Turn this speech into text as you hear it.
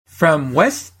From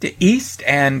West to East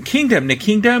and Kingdom to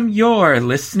Kingdom, you're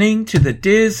listening to the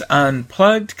Diz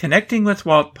Unplugged Connecting with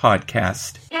Walt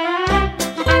podcast.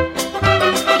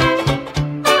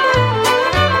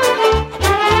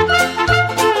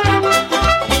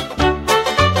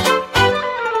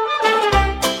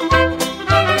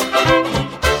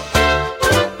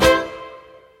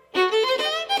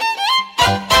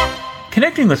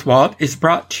 Connecting with Walt is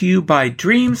brought to you by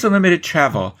Dreams Unlimited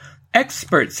Travel,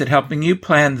 experts at helping you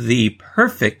plan the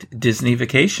perfect Disney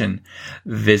vacation.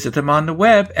 Visit them on the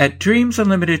web at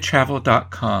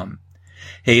dreamsunlimitedtravel.com.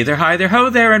 Hey there, hi there, ho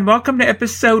there, and welcome to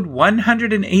episode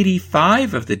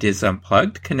 185 of the Diz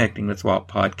Unplugged Connecting with Walt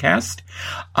podcast.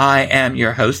 I am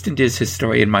your host and Diz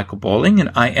historian Michael Bowling,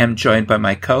 and I am joined by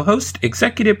my co-host,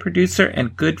 executive producer,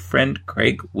 and good friend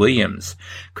Craig Williams.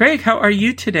 Craig, how are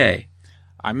you today?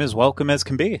 I'm as welcome as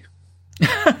can be.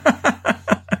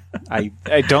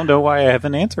 I don't know why I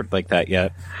haven't answered like that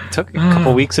yet. It took a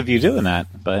couple weeks of you doing that,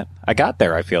 but I got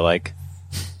there, I feel like.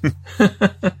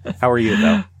 How are you,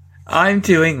 though? I'm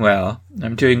doing well.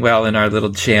 I'm doing well in our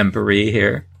little jamboree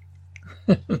here.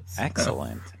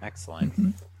 Excellent.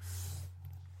 Mm-hmm.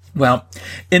 Well,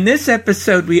 in this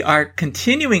episode, we are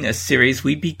continuing a series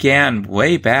we began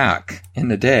way back in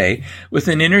the day with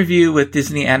an interview with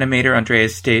Disney animator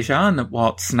Andreas Deja on the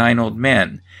Walt's Nine Old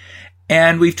Men.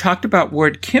 And we've talked about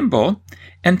Ward Kimball,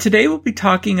 and today we'll be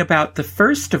talking about the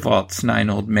first of Walt's Nine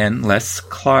Old Men, Les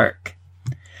Clark.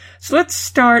 So let's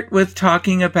start with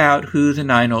talking about who the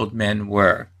Nine Old Men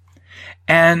were.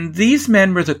 And these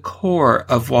men were the core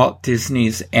of Walt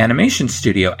Disney's animation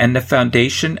studio and the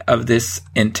foundation of his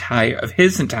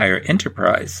entire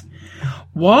enterprise.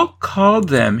 Walt called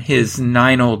them his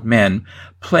Nine Old Men,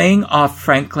 playing off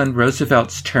Franklin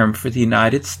Roosevelt's term for the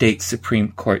United States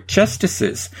Supreme Court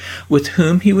justices, with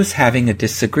whom he was having a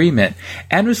disagreement,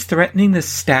 and was threatening to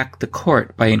stack the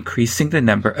court by increasing the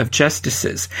number of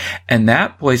justices. And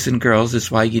that, boys and girls,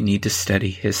 is why you need to study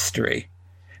history,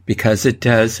 because it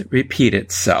does repeat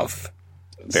itself.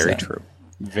 Very true.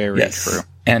 Very true.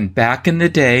 And back in the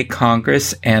day,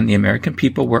 Congress and the American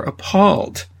people were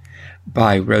appalled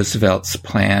by Roosevelt's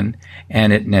plan,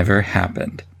 and it never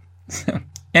happened. So,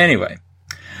 anyway,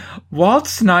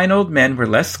 Walt's Nine Old Men were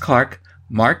Les Clark,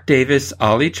 Mark Davis,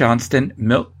 Ollie Johnston,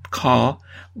 Milt Kahl,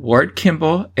 Ward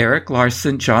Kimball, Eric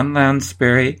Larson, John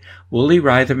Lounsbury, Woolley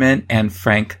Reitherman, and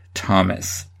Frank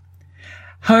Thomas.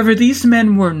 However, these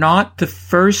men were not the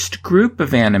first group of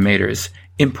animators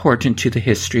important to the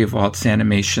history of Walt's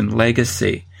animation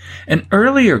legacy. An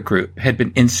earlier group had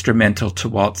been instrumental to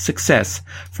Walt's success,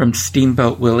 from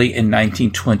Steamboat Willie in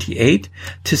 1928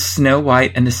 to Snow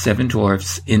White and the Seven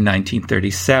Dwarfs in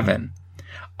 1937.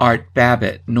 Art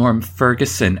Babbitt, Norm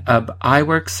Ferguson, Ub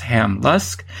Iwerks, Ham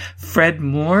Lusk, Fred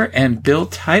Moore, and Bill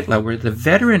Tytla were the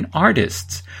veteran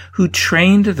artists who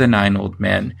trained the Nine Old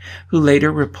Men, who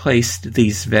later replaced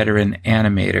these veteran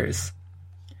animators.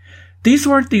 These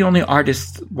weren't the only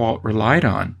artists Walt relied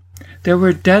on. There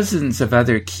were dozens of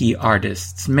other key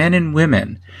artists, men and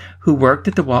women, who worked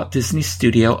at the Walt Disney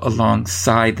Studio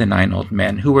alongside the Nine Old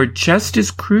Men, who were just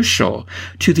as crucial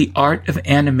to the art of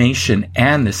animation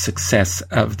and the success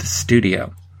of the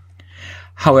studio.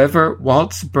 However,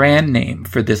 Walt's brand name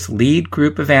for this lead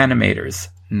group of animators,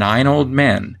 Nine Old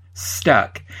Men,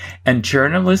 stuck, and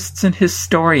journalists and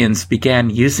historians began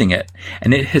using it,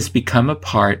 and it has become a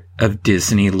part of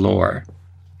Disney lore.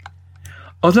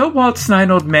 Although Walt's Nine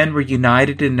Old Men were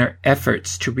united in their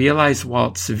efforts to realize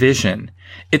Walt's vision,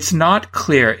 it's not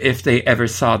clear if they ever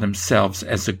saw themselves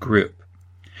as a group.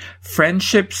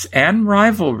 Friendships and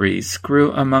rivalries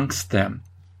grew amongst them.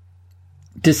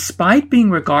 Despite being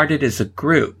regarded as a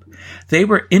group, they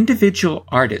were individual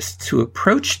artists who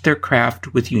approached their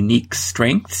craft with unique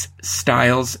strengths,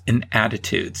 styles, and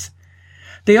attitudes.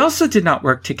 They also did not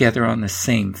work together on the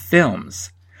same films.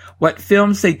 What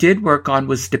films they did work on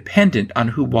was dependent on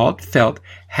who Walt felt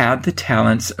had the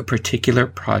talents a particular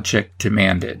project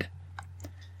demanded.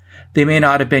 They may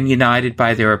not have been united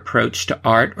by their approach to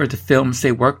art or the films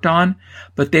they worked on,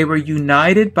 but they were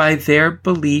united by their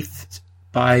belief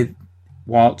by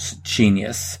Walt's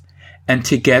genius, and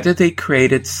together they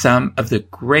created some of the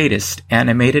greatest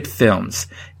animated films,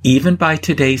 even by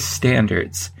today's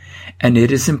standards, and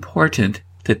it is important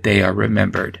that they are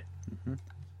remembered.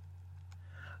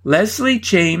 Leslie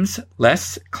James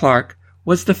Les Clark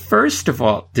was the first of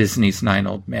Walt Disney's Nine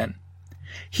Old Men.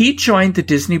 He joined the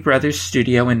Disney Brothers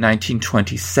studio in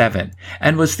 1927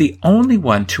 and was the only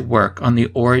one to work on the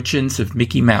origins of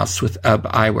Mickey Mouse with Ub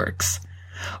Iwerks.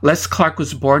 Les Clark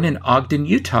was born in Ogden,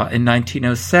 Utah in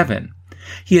 1907.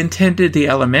 He attended the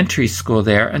elementary school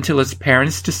there until his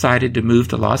parents decided to move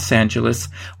to Los Angeles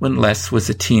when Les was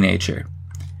a teenager.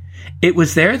 It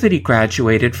was there that he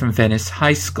graduated from Venice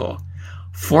High School,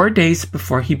 4 days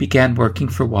before he began working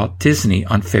for Walt Disney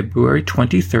on February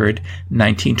 23,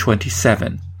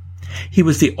 1927. He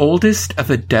was the oldest of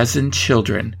a dozen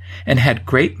children and had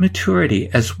great maturity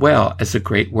as well as a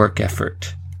great work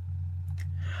ethic.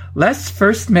 Les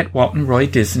first met Walton Roy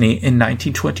Disney in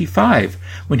 1925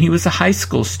 when he was a high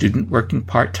school student working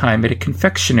part-time at a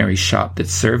confectionery shop that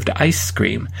served ice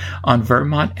cream on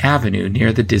Vermont Avenue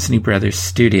near the Disney Brothers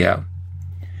studio.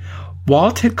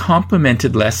 Walt had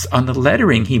complimented Les on the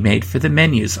lettering he made for the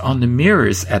menus on the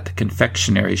mirrors at the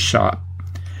confectionery shop.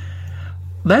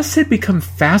 Les had become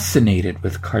fascinated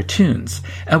with cartoons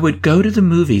and would go to the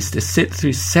movies to sit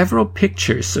through several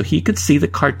pictures so he could see the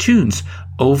cartoons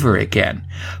over again,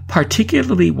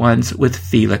 particularly ones with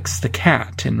Felix the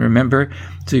cat. And remember,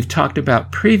 as we've talked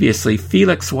about previously,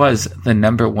 Felix was the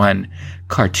 #1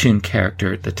 cartoon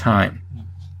character at the time.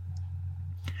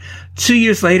 2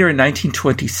 years later, in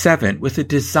 1927, with a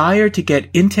desire to get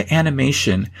into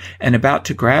animation and about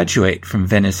to graduate from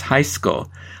Venice High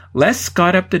School, Les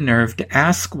got up the nerve to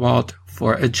ask Walt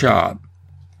for a job.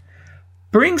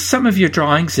 "Bring some of your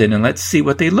drawings in and let's see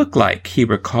what they look like," he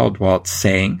recalled Walt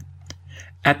saying.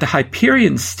 At the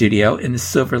Hyperion studio in the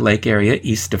Silver Lake area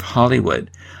east of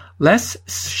Hollywood, Les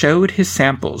showed his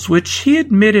samples, which he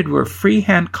admitted were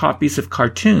freehand copies of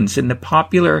cartoons in the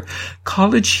popular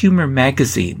College Humor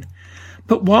magazine.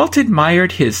 But Walt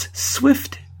admired his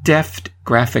swift, deft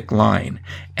graphic line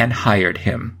and hired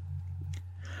him.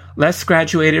 Les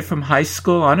graduated from high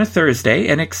school on a Thursday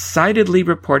and excitedly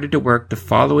reported to work the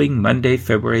following Monday,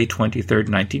 February 23,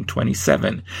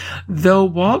 1927, though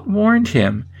Walt warned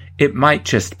him it might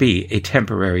just be a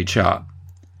temporary job.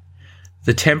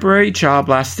 The temporary job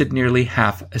lasted nearly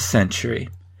half a century.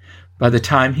 By the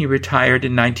time he retired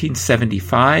in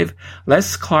 1975,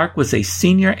 Les Clark was a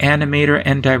senior animator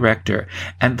and director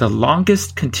and the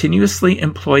longest continuously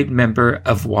employed member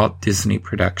of Walt Disney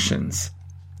Productions.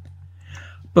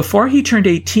 Before he turned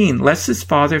 18, Les's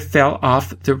father fell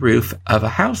off the roof of a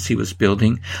house he was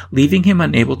building, leaving him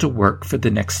unable to work for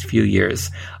the next few years,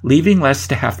 leaving Les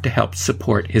to have to help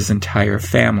support his entire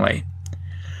family.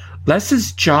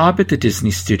 Les's job at the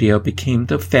Disney studio became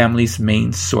the family's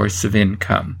main source of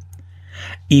income.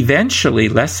 Eventually,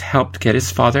 Les helped get his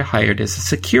father hired as a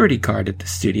security guard at the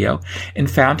studio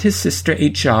and found his sister a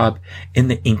job in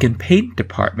the ink and paint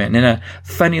department. And a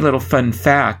funny little fun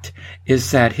fact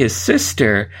is that his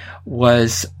sister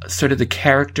was sort of the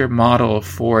character model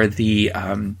for the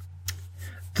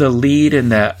lead in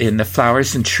the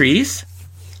Flowers and Trees,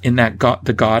 in that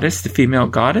the goddess, the female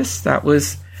goddess. That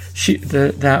was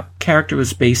that character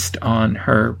was based on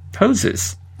her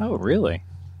poses. Oh, really?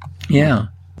 Yeah.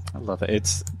 I love it.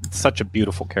 It's such a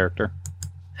beautiful character.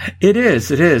 It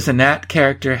is, and that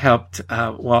character helped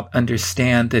Walt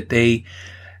understand that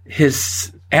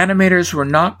his animators were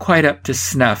not quite up to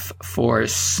snuff for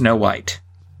Snow White.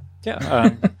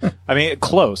 Yeah, I mean,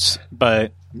 close,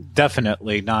 but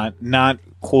definitely not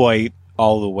quite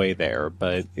all the way there.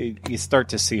 But you start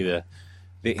to see the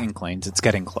inklings. It's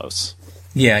getting close.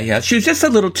 Yeah. She was just a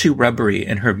little too rubbery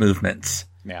in her movements.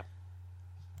 Yeah.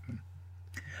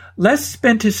 Les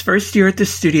spent his first year at the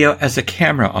studio as a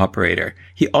camera operator.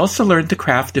 He also learned the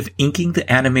craft of inking the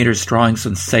animators' drawings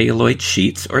on celluloid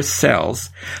sheets or cells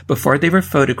before they were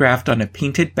photographed on a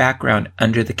painted background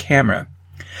under the camera.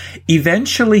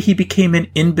 Eventually, he became an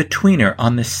in-betweener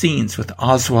on the scenes with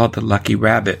Oswald the Lucky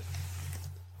Rabbit.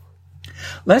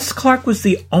 Les Clark was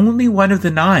the only one of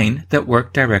the 9 that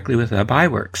worked directly with Ub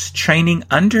Iwerks, training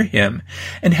under him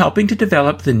and helping to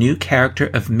develop the new character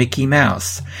of Mickey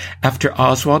Mouse after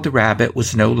Oswald the Rabbit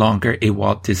was no longer a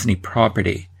Walt Disney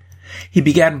property. He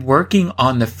began working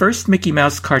on the first Mickey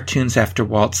Mouse cartoons after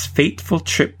Walt's fateful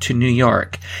trip to New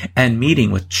York and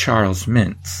meeting with Charles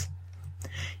Mintz.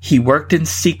 He worked in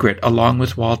secret along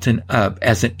with Walt and Ub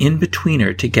as an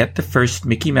in-betweener to get the first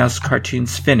Mickey Mouse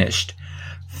cartoons finished,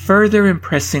 further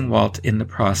impressing Walt in the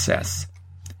process.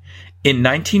 In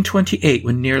 1928,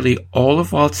 when nearly all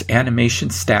of Walt's animation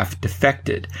staff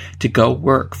defected to go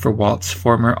work for Walt's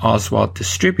former Oswald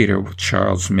distributor,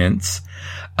 Charles Mintz,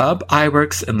 Ub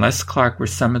Iwerks and Les Clark were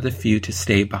some of the few to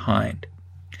stay behind.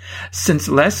 Since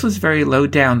Les was very low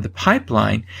down the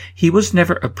pipeline, he was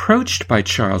never approached by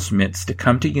Charles Mintz to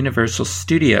come to Universal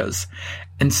Studios,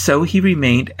 and so he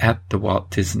remained at the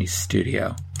Walt Disney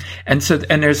Studio. And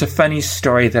there's a funny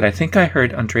story that I think I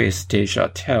heard Andreas Deja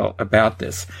tell about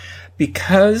this.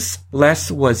 Because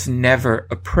Les was never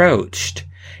approached,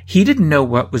 he didn't know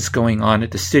what was going on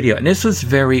at the studio. And this was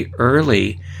very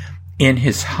early in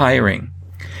his hiring.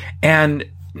 And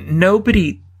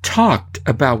nobody talked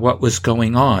about what was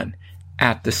going on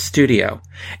at the studio.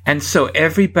 And so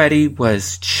everybody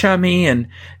was chummy and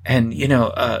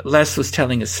Les was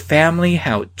telling his family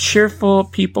how cheerful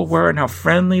people were and how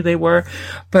friendly they were.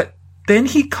 But then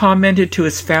he commented to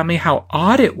his family how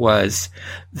odd it was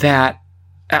that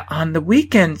on the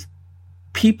weekends,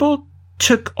 people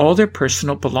took all their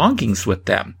personal belongings with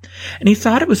them. And he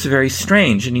thought it was very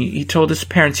strange. And he told his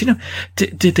parents,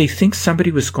 did they think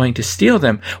somebody was going to steal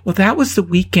them? Well, that was the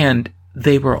weekend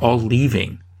they were all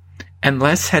leaving. And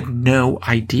Les had no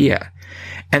idea.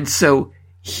 And so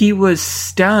he was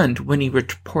stunned when he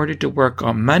reported to work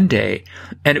on Monday.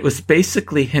 And it was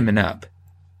basically him and Ub,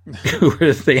 who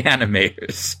were the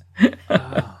animators.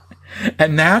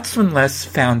 And that's when Les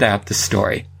found out the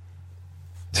story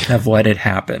of what had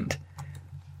happened.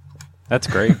 That's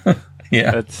great.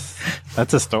 Yeah.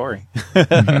 That's a story.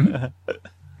 Mm-hmm.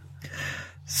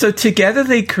 So together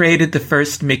they created the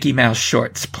first Mickey Mouse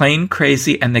shorts, Plain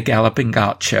Crazy and the Galloping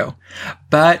Gaucho.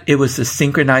 But it was the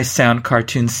synchronized sound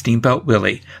cartoon Steamboat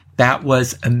Willie that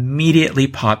was immediately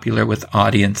popular with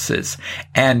audiences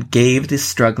and gave the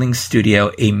struggling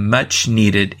studio a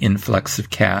much-needed influx of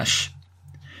cash.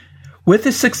 With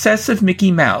the success of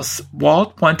Mickey Mouse,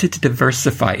 Walt wanted to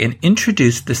diversify and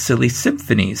introduce the Silly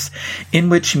Symphonies, in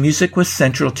which music was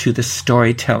central to the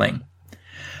storytelling.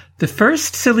 The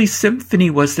first Silly Symphony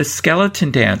was the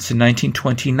Skeleton Dance in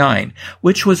 1929,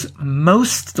 which was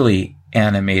mostly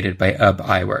animated by Ub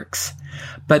Iwerks.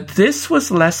 But this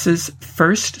was Les's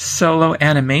first solo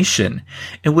animation,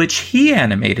 in which he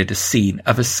animated a scene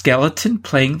of a skeleton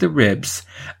playing the ribs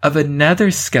of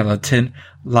another skeleton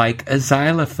like a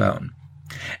xylophone.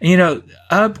 And,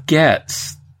 Ub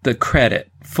gets the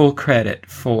full credit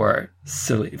for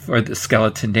the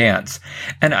Skeleton Dance.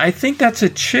 And I think that's a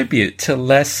tribute to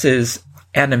Les's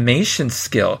animation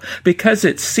skill because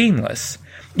it's seamless.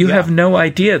 You have no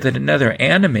idea that another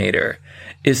animator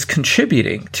is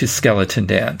contributing to Skeleton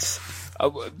Dance.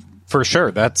 For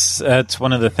sure. That's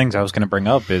one of the things I was going to bring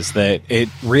up is that it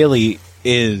really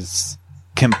is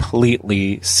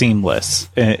completely seamless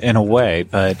in a way.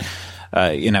 But,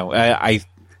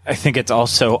 I think it's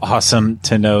also awesome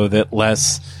to know that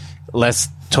Les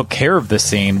took care of the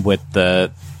scene with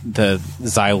the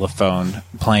xylophone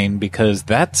playing, because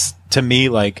that's, to me,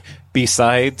 like,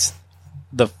 besides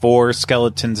the 4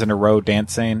 skeletons in a row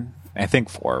dancing, I think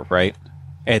 4, right?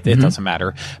 It doesn't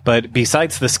matter. But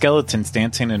besides the skeletons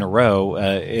dancing in a row,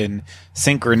 in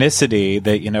synchronicity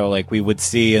that, like we would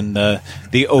see in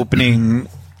the opening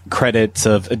credits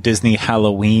of a Disney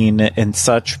Halloween and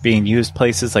such being used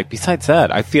places, like, besides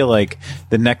that, I feel like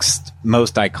the next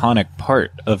most iconic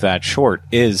part of that short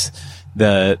is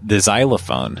the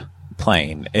xylophone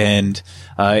playing. And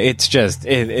it's just,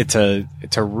 it's a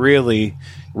really,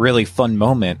 really fun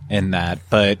moment in that.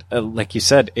 But like you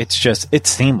said, it's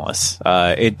seamless.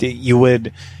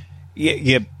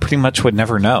 You pretty much would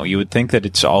never know. You would think that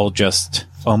it's all just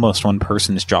almost one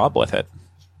person's job with it.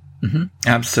 Mm-hmm.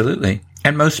 Absolutely.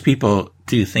 And most people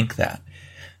do think that.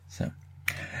 So,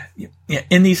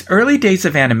 in these early days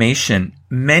of animation,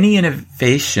 many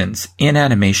innovations in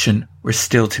animation were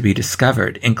still to be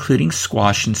discovered, including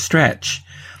squash and stretch.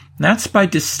 And that's by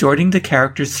distorting the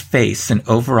character's face and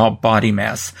overall body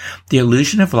mass, the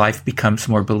illusion of life becomes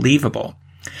more believable.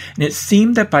 And it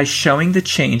seemed that by showing the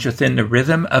change within the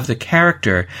rhythm of the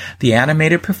character, the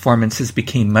animated performances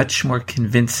became much more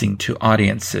convincing to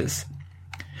audiences.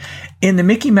 In the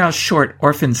Mickey Mouse short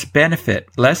Orphan's Benefit,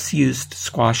 Les used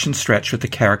squash and stretch with the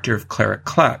character of Clara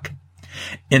Cluck.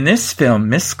 In this film,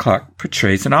 Miss Cluck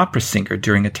portrays an opera singer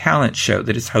during a talent show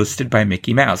that is hosted by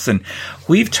Mickey Mouse. And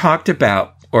we've talked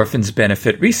about Orphan's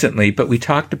Benefit recently, but we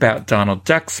talked about Donald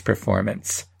Duck's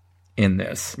performance in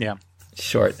this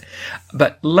short.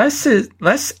 But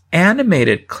Les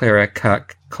animated Clara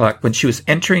Cluck when she was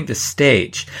entering the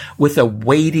stage with a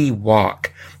weighty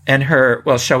walk. And her,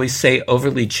 shall we say,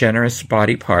 overly generous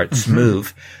body parts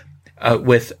move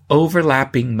with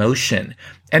overlapping motion.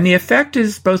 And the effect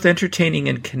is both entertaining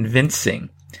and convincing.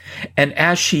 And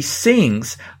as she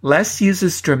sings, Les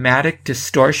uses dramatic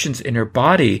distortions in her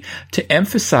body to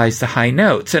emphasize the high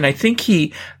notes. And I think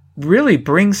he really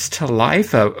brings to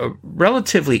life a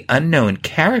relatively unknown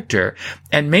character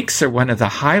and makes her one of the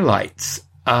highlights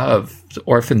of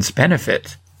Orphan's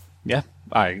Benefit. Yeah,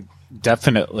 I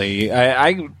definitely.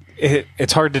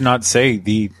 It's hard to not say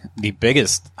the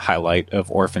biggest highlight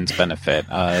of Orphan's Benefit.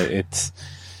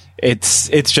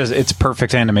 It's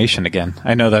perfect animation again.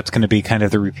 I know that's going to be kind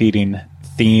of the repeating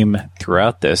theme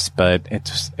throughout this, but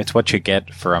it's what you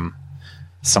get from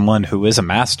someone who is a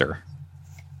master.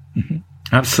 Mm-hmm.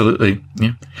 Absolutely.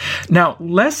 Yeah. Now,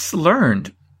 Les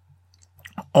learned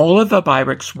all of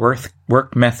Albeyrak's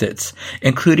work methods,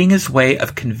 including his way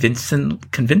of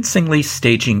convincingly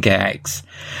staging gags.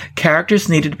 Characters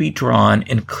needed to be drawn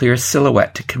in clear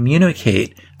silhouette to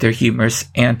communicate their humorous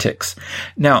antics.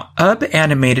 Now, Ub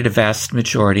animated a vast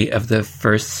majority of the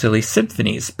first Silly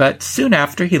Symphonies, but soon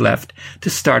after he left to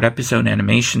start up his own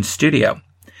animation studio.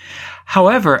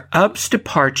 However, Ub's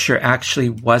departure actually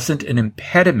wasn't an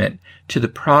impediment to the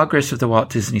progress of the Walt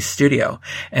Disney Studio,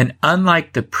 and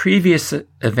unlike the previous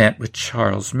event with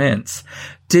Charles Mintz,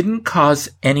 didn't cause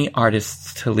any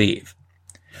artists to leave.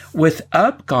 With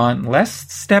Ub gone,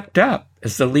 Les stepped up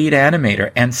as the lead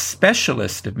animator and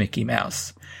specialist of Mickey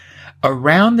Mouse.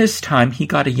 Around this time, he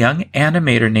got a young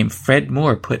animator named Fred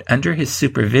Moore put under his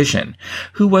supervision,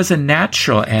 who was a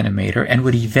natural animator and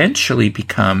would eventually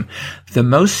become the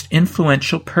most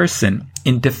influential person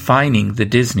in defining the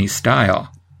Disney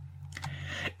style.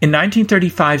 In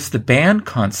 1935's The Band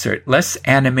Concert, Les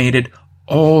animated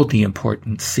all the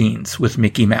important scenes with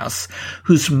Mickey Mouse,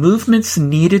 whose movements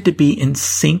needed to be in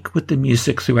sync with the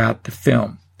music throughout the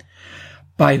film.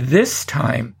 By this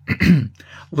time,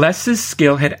 Les's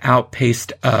skill had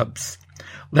outpaced Ub's.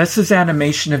 Les's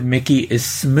animation of Mickey is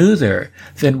smoother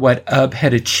than what Ub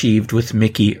had achieved with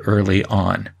Mickey early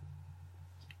on.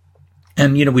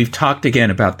 And, we've talked again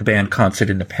about The Band Concert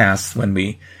in the past when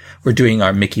we were doing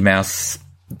our Mickey Mouse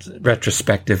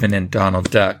retrospective and in Donald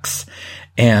Ducks.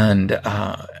 And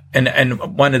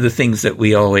one of the things that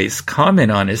we always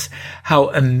comment on is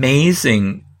how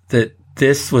amazing that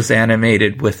this was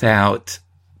animated without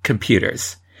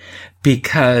computers.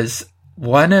 Because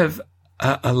one of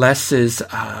Les's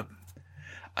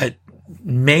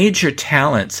major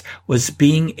talents was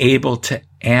being able to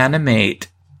animate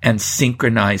and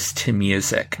synchronize to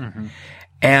music. Mm-hmm.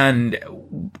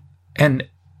 And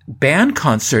Band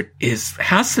Concert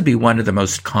has to be one of the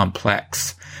most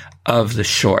complex of the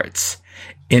shorts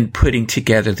in putting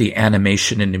together the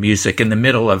animation and the music in the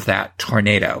middle of that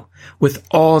tornado with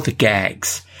all the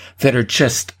gags that are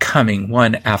just coming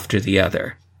one after the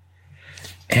other.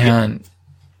 And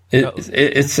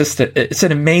it's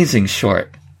an amazing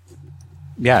short.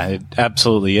 Yeah, it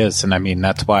absolutely is. And I mean,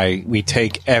 that's why we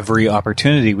take every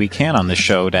opportunity we can on the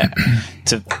show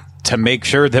to make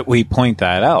sure that we point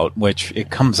that out, which it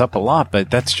comes up a lot,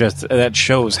 but that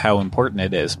shows how important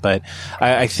it is. But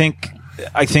I think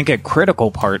a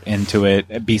critical part into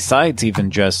it, besides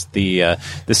even just the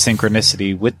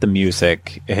synchronicity with the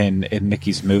music and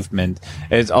Mickey's movement,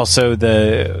 is also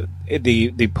the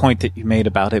point that you made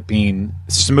about it being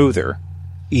smoother.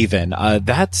 Even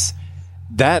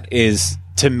that is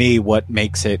to me what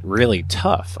makes it really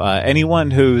tough.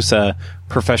 Anyone who's a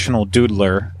professional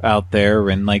doodler out there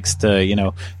and likes to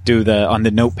do on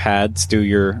the notepads, do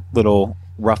your little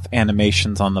rough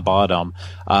animations on the bottom.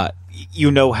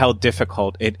 How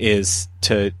difficult it is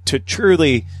to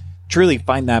truly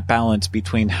find that balance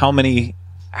between how many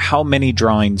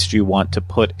drawings do you want to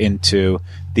put into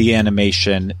the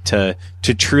animation to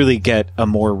truly get a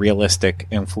more realistic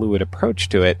and fluid approach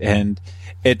to it. And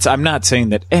I'm not saying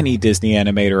that any Disney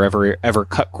animator ever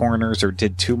cut corners or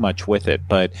did too much with it,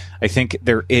 but I think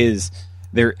there is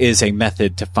a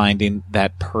method to finding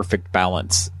that perfect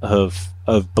balance of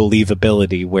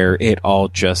believability where it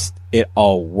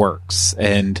all works.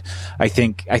 And I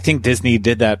think Disney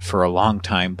did that for a long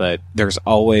time, but there's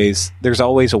always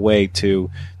a way to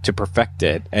perfect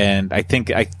it. And I think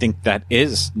that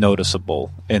is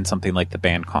noticeable in something like The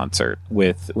Band Concert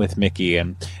with Mickey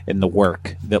and in the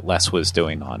work that Les was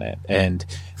doing on it. And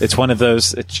it's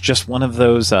just one of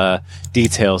those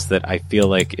details that I feel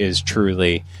like is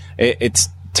truly it's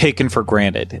taken for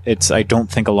granted. I don't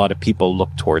think a lot of people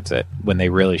look towards it when they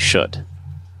really should.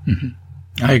 Mm-hmm.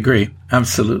 I agree.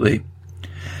 Absolutely.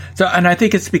 So, and I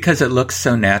think it's because it looks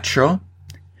so natural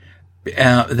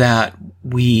that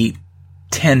we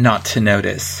tend not to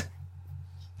notice.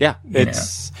 Yeah.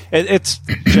 It's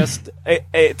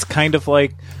kind of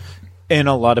like in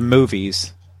a lot of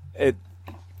movies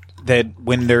that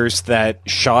when there's that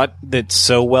shot that's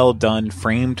so well done,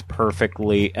 framed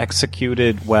perfectly,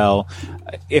 executed well,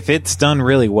 if it's done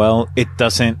really well, it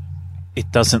doesn't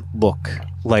look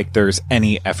like there's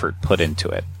any effort put into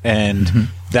it. And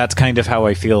that's kind of how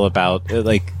I feel about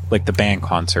like The Band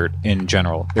Concert in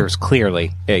general. There's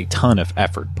clearly a ton of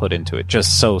effort put into it,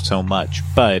 just so much,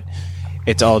 but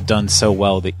it's all done so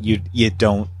well that you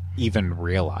don't even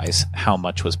realize how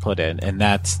much was put in. And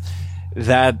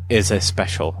that is a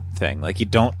special thing. Like, you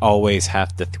don't always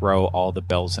have to throw all the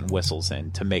bells and whistles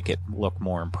in to make it look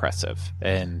more impressive.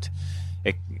 And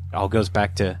it all goes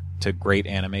back to great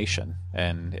animation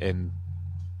and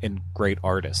great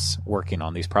artists working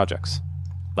on these projects.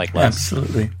 Like Les.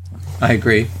 Absolutely. I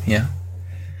agree. Yeah.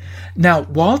 Now,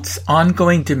 Walt's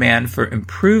ongoing demand for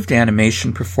improved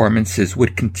animation performances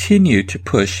would continue to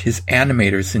push his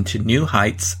animators into new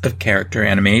heights of character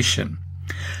animation.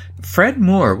 Fred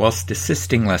Moore, whilst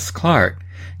assisting Les Clark,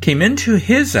 came into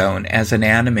his own as an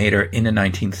animator in the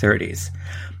 1930s.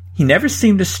 He never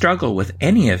seemed to struggle with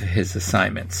any of his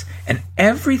assignments, and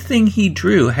everything he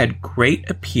drew had great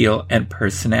appeal and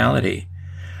personality.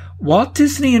 Walt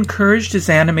Disney encouraged his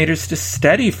animators to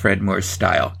study Fred Moore's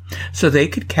style so they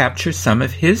could capture some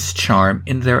of his charm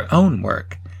in their own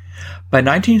work. By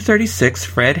 1936,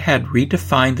 Fred had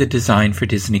redefined the design for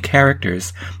Disney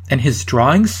characters, and his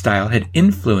drawing style had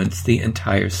influenced the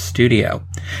entire studio.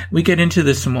 We get into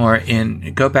this more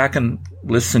go back and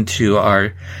listen to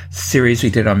our series we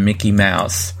did on Mickey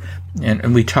Mouse,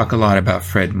 and we talk a lot about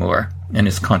Fred Moore and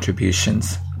his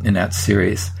contributions in that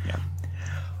series. Yeah.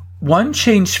 One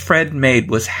change Fred made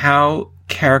was how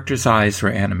characters' eyes were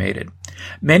animated.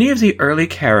 Many of the early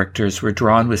characters were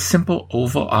drawn with simple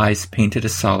oval eyes painted a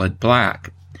solid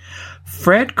black.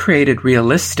 Fred created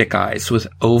realistic eyes with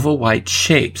oval white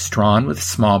shapes drawn with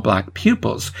small black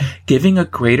pupils, giving a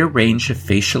greater range of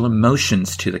facial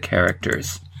emotions to the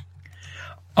characters.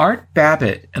 Art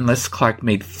Babbitt and Les Clark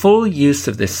made full use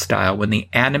of this style when they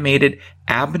animated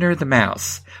Abner the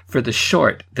Mouse for the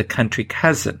short The Country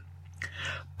Cousin.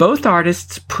 Both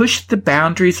artists pushed the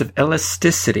boundaries of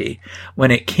elasticity when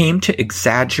it came to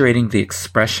exaggerating the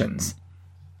expressions.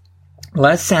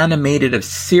 Les animated a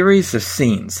series of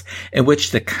scenes in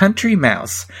which the country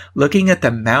mouse, looking at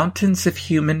the mountains of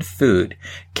human food,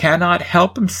 cannot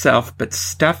help himself but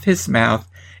stuff his mouth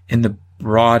in the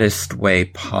broadest way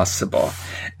possible.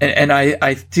 And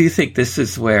I do think this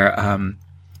is where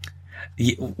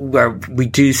we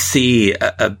do see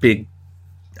a big,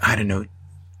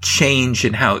 change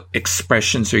in how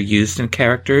expressions are used in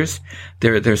characters.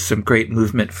 There's some great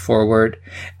movement forward,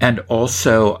 and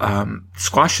also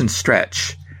squash and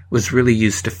stretch was really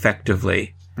used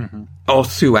effectively all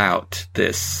throughout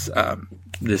this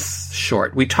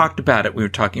short. We talked about it. We were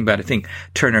talking about, I think,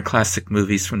 Turner Classic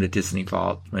Movies from the Disney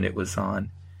Vault when it was on.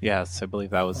 Yes, I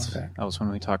believe that was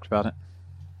when we talked about it.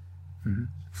 Mm-hmm.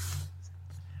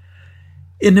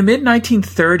 In the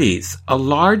mid-1930s, a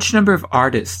large number of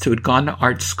artists who had gone to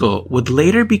art school would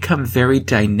later become very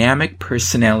dynamic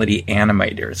personality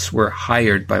animators were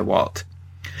hired by Walt.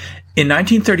 In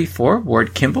 1934,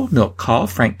 Ward Kimball, Milt Kahl,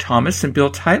 Frank Thomas, and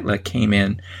Bill Tytla came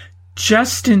in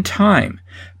just in time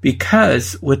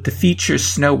because, with the feature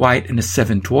Snow White and the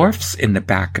Seven Dwarfs in the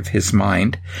back of his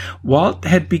mind, Walt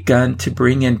had begun to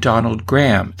bring in Donald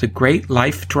Graham, the great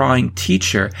life-drawing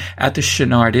teacher at the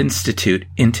Chouinard Institute,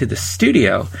 into the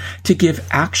studio to give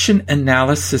action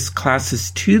analysis classes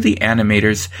to the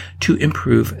animators to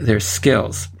improve their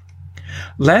skills.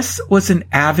 Les was an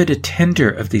avid attender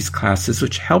of these classes,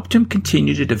 which helped him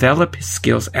continue to develop his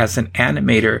skills as an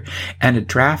animator and a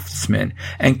draftsman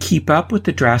and keep up with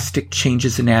the drastic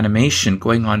changes in animation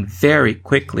going on very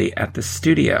quickly at the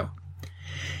studio.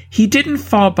 He didn't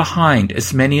fall behind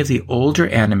as many of the older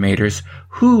animators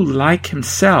who, like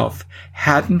himself,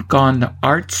 hadn't gone to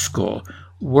art school,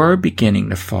 were beginning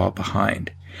to fall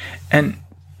behind. And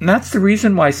that's the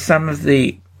reason why some of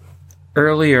the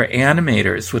earlier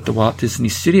animators with the Walt Disney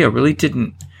Studio really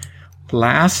didn't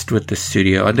last with the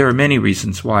studio. And there are many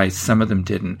reasons why some of them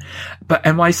didn't,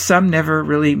 and why some never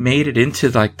really made it into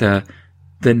like the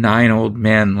 9 old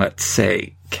men, let's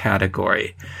say,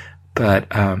 category. But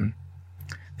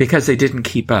because they didn't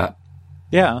keep up.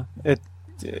 Yeah,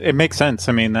 it makes sense.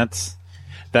 I mean, that's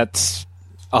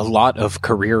a lot of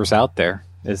careers out there,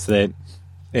 is that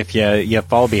if you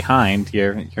fall behind,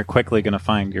 you're quickly going to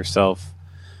find yourself,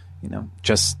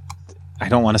 just, I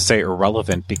don't want to say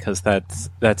irrelevant because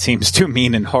that seems too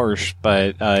mean and harsh,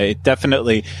 but it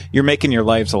definitely, you're making your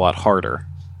lives a lot harder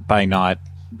by not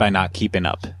keeping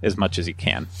up as much as you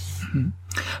can. Mm-hmm.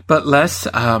 But Les,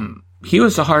 he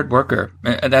was a hard worker,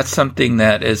 and that's something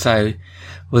that, as I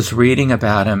was reading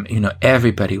about him,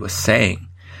 everybody was saying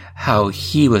how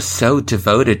he was so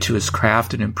devoted to his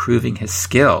craft and improving his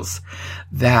skills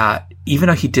that even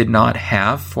though he did not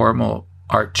have formal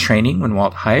art training when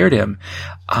Walt hired him,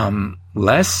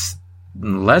 Les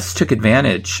took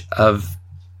advantage of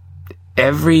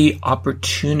every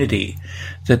opportunity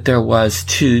that there was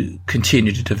to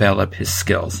continue to develop his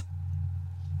skills.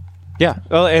 Yeah,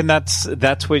 well, and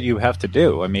that's what you have to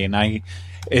do. I mean,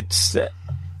 it's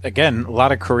again, a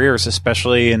lot of careers,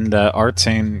 especially in the arts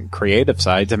and creative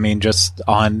sides. I mean, just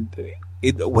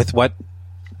with what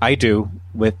I do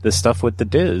with the stuff with the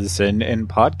Diz and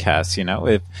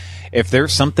podcasts, if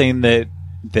there's something that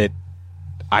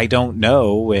I don't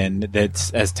know, and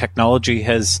that's as technology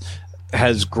has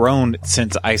grown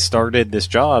since I started this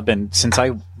job and since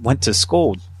I went to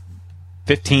school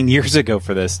 15 years ago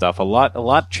for this stuff. A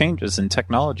lot changes in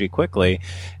technology quickly,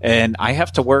 and I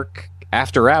have to work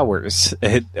after hours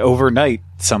overnight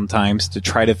sometimes to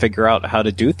try to figure out how to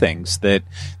do things that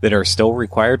are still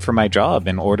required for my job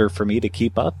in order for me to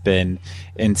keep up and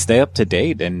stay up to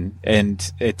date.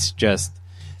 And it's just,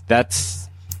 that's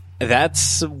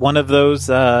one of those,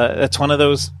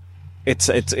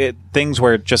 it's things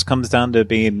where it just comes down to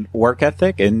being work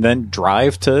ethic and then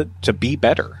drive to be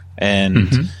better.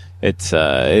 And it's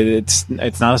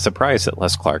not a surprise that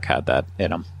Les Clark had that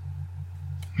in him.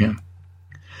 Yeah.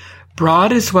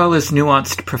 Broad as well as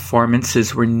nuanced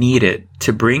performances were needed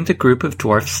to bring the group of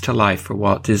dwarfs to life for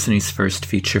Walt Disney's first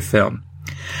feature film.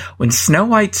 When Snow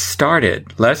White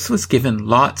started, Les was given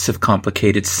lots of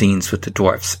complicated scenes with the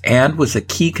dwarfs and was a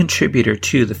key contributor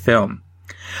to the film.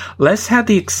 Les had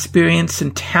the experience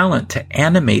and talent to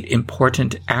animate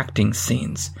important acting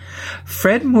scenes.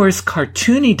 Fred Moore's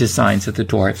cartoony designs of the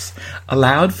dwarfs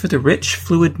allowed for the rich,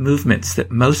 fluid movements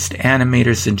that most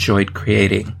animators enjoyed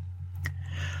creating.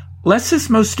 Les's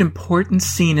most important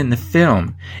scene in the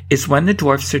film is when the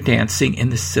dwarfs are dancing in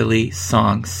the silly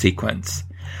song sequence.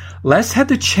 Les had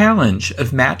the challenge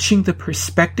of matching the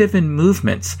perspective and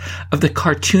movements of the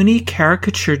cartoony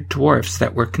caricatured dwarfs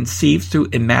that were conceived through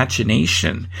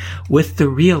imagination with the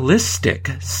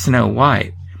realistic Snow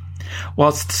White.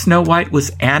 Whilst Snow White was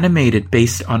animated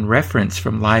based on reference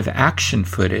from live-action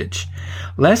footage,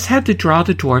 Les had to draw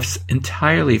the dwarfs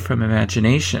entirely from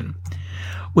imagination.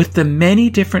 With the many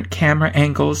different camera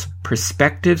angles,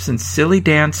 perspectives, and silly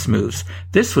dance moves,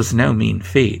 this was no mean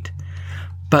feat.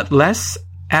 But Les,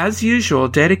 as usual,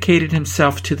 dedicated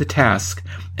himself to the task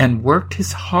and worked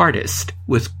his hardest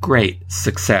with great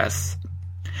success.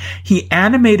 He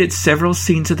animated several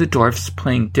scenes of the dwarfs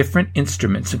playing different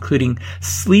instruments, including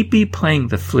Sleepy playing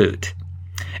the flute.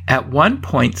 At one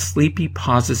point, Sleepy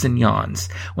pauses and yawns,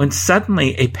 when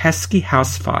suddenly a pesky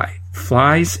housefly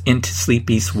flies into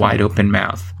Sleepy's wide-open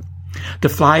mouth. The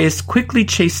fly is quickly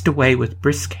chased away with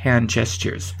brisk hand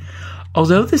gestures.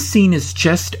 Although the scene is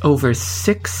just over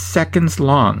 6 seconds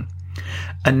long,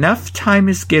 enough time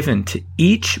is given to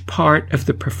each part of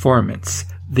the performance: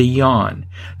 the yawn,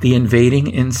 the invading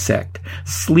insect,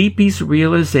 Sleepy's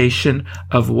realization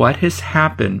of what has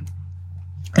happened,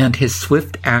 and his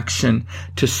swift action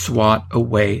to swat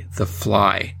away the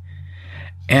fly.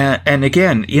 And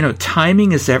again,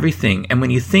 timing is everything. And when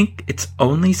you think it's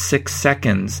only 6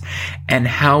 seconds and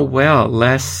how well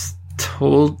Les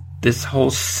told this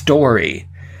whole story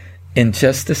in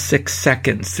just the 6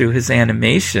 seconds through his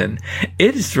animation,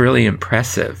 it is really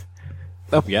impressive.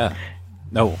 Oh, yeah.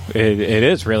 No, it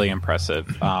is really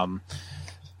impressive.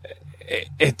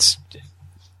 It's...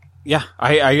 Yeah,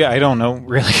 I don't know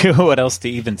really what else to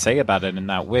even say about it in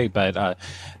that way, but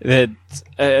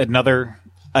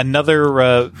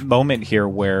another moment here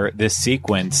where this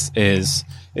sequence is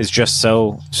just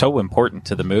so important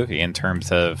to the movie in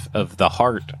terms of the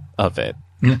heart of it.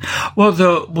 Well,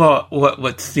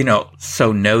 what's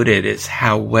so noted is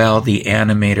how well the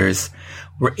animators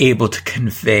were able to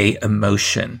convey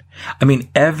emotion. I mean,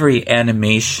 every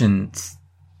animation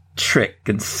trick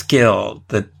and skill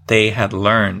that they had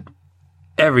learned,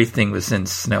 everything was in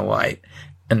Snow White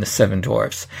and the Seven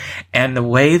Dwarfs. And the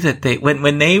way that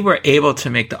when they were able to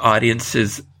make the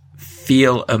audiences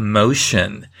feel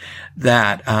emotion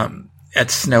that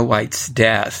at Snow White's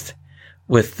death,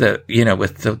 with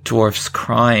the dwarfs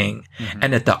crying,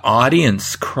 and that the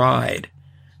audience cried,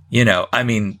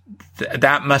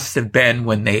 that must have been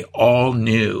when they all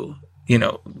knew,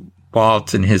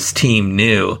 Walt and his team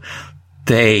knew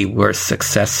they were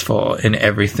successful in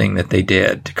everything that they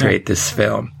did to create this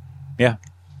film. Yeah.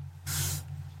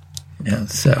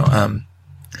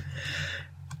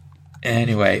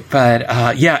 Anyway, but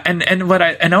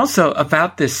and also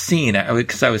about this scene,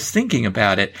 because I was thinking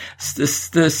about it, the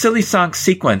silly song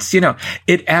sequence,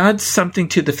 it adds something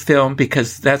to the film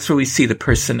because that's where we see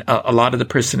a lot of the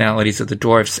personalities of the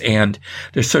dwarfs, and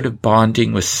they're sort of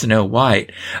bonding with Snow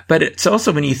White. But it's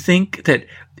also, when you think that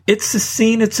it's a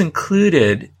scene that's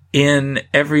included in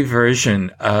every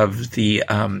version of the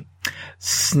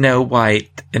Snow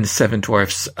White and the Seven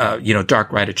Dwarfs,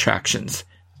 dark ride attractions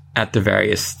at the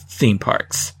various theme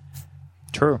parks.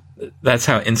 True. That's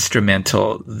how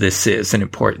instrumental this is and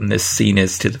important this scene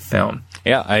is to the film.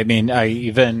 Yeah, I mean,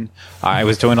 I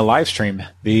was doing a live stream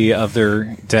the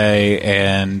other day,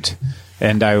 and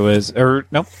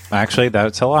actually,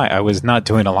 that's a lie. I was not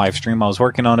doing a live stream. I was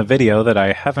working on a video that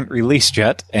I haven't released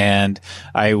yet, and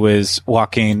I was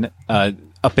walking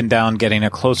up and down, getting a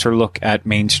closer look at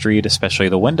Main Street, especially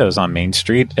the windows on Main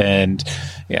Street. And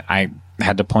I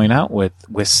had to point out with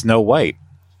Snow White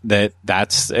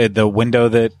that's the window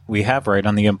that we have right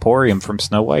on the Emporium from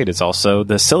Snow White is also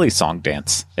the Silly Song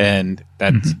dance. And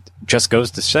that just goes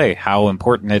to say how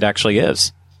important it actually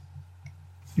is.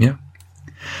 Yeah.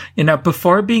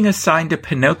 Before being assigned to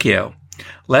Pinocchio,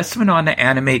 Les went on to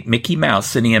animate Mickey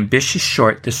Mouse in the ambitious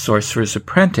short The Sorcerer's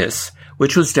Apprentice,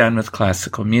 which was done with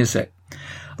classical music.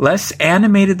 Les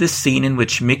animated the scene in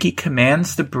which Mickey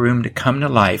commands the broom to come to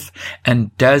life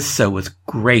and does so with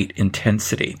great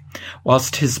intensity.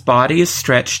 Whilst his body is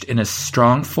stretched in a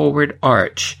strong forward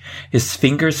arch, his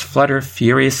fingers flutter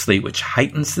furiously, which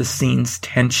heightens the scene's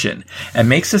tension and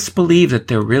makes us believe that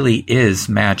there really is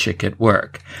magic at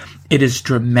work. It is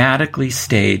dramatically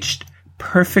staged,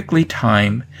 perfectly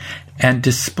timed, and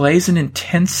displays an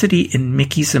intensity in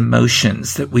Mickey's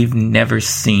emotions that we've never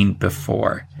seen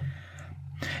before.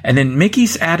 And then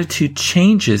Mickey's attitude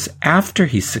changes after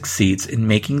he succeeds in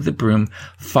making the broom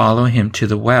follow him to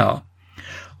the well.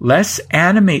 Les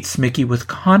animates Mickey with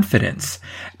confidence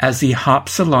as he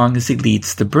hops along as he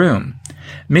leads the broom.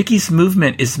 Mickey's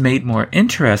movement is made more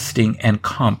interesting and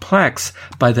complex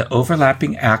by the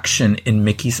overlapping action in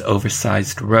Mickey's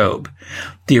oversized robe.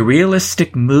 The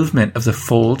realistic movement of the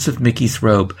folds of Mickey's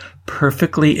robe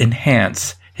perfectly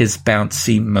enhance his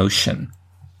bouncy motion.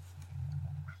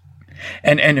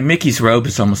 And Mickey's robe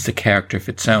is almost a character of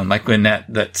its own. Like when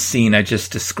that scene I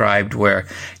just described where,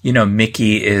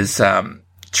 Mickey is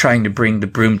trying to bring the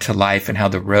broom to life and how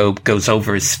the robe goes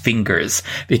over his fingers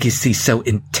because he's so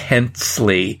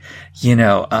intensely,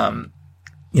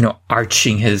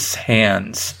 arching his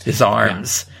hands, his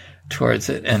arms towards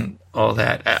it and all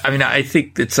that. I mean, I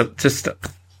think it's just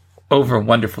over a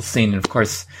wonderful scene. And of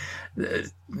course,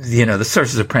 The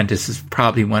Sorcerer's Apprentice is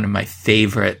probably one of my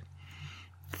favorite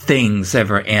things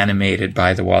ever animated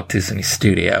by the Walt Disney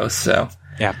Studios. So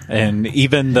yeah, and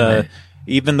even the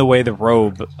way the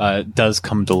robe does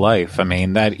come to life. I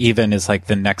mean, that even is like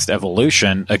the next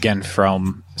evolution again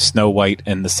from Snow White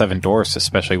and the Seven Dwarfs,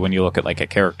 especially when you look at like a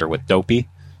character with Dopey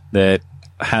that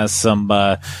has some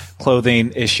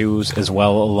clothing issues as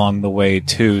well along the way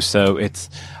too. So it's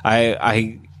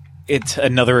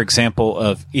another example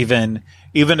of even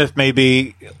if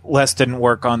maybe Les didn't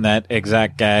work on that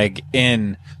exact gag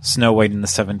in Snow White and the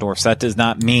Seven Dwarfs, that does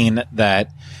not mean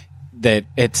that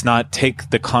it's not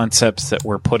take the concepts that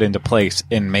were put into place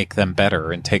and make them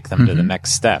better and take them to the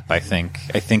next step. I think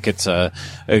it's a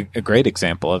great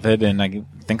example of it, and I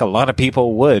think a lot of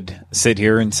people would sit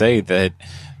here and say that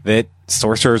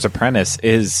Sorcerer's Apprentice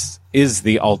is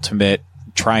the ultimate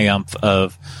triumph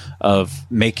of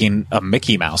making a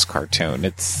Mickey Mouse cartoon.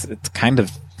 It's kind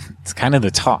of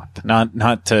the top.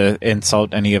 Not to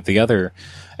insult any of the other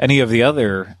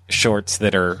shorts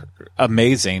that are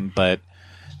amazing, but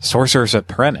Sorcerer's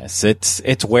Apprentice,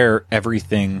 it's where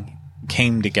everything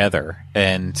came together,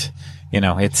 and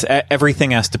it's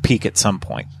everything has to peak at some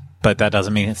point, but that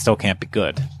doesn't mean it still can't be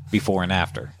good before and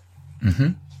after.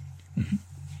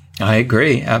 I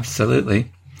agree,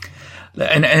 absolutely.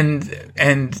 And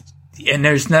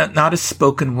there's not a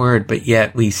spoken word, but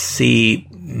yet we see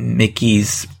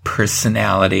Mickey's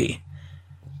personality,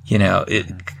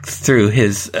 through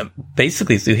his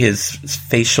basically through his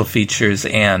facial features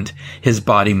and his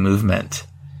body movement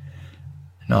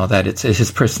and all that.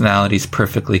 His personality is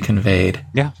perfectly conveyed.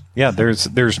 Yeah.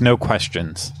 There's no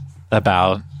questions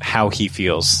about how he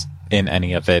feels in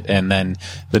any of it, and then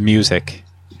the music,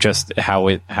 just how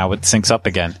it syncs up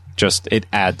again. Just it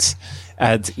adds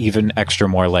even extra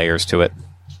more layers to it.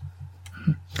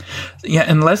 Yeah,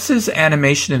 and Les's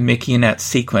animation of Mickey in that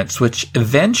sequence, which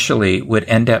eventually would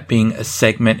end up being a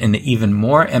segment in the even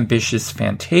more ambitious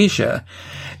Fantasia,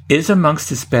 is amongst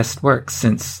his best work,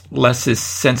 since Les's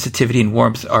sensitivity and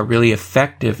warmth are really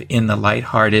effective in the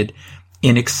lighthearted,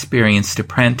 inexperienced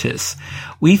apprentice.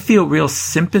 We feel real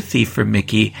sympathy for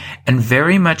Mickey and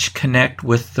very much connect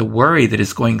with the worry that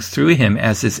is going through him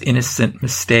as his innocent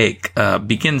mistake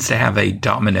begins to have a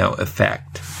domino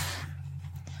effect.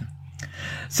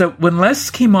 So when Les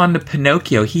came on to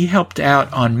Pinocchio, he helped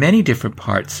out on many different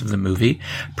parts of the movie,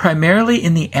 primarily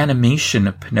in the animation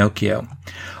of Pinocchio.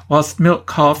 Whilst Milt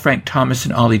Kahl, Frank Thomas,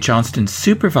 and Ollie Johnston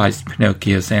supervised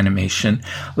Pinocchio's animation,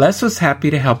 Les was happy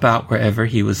to help out wherever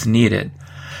he was needed.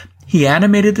 He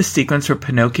animated the sequence where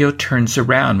Pinocchio turns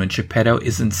around when Geppetto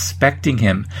is inspecting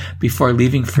him before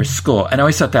leaving for school. And I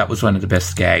always thought that was one of the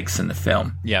best gags in the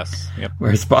film. Yes. Yep.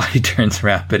 Where his body turns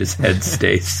around but his head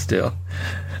stays still.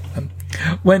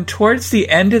 When towards the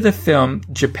end of the film,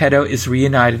 Geppetto is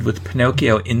reunited with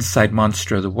Pinocchio inside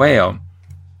Monstro the Whale,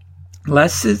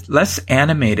 less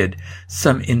animated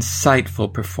some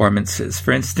insightful performances.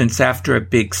 For instance, after a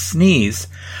big sneeze,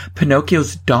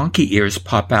 Pinocchio's donkey ears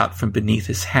pop out from beneath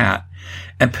his hat,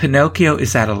 and Pinocchio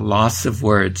is at a loss of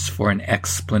words for an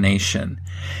explanation.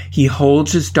 He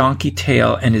holds his donkey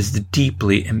tail and is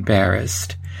deeply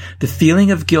embarrassed. The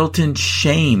feeling of guilt and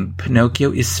shame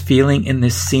Pinocchio is feeling in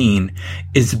this scene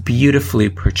is beautifully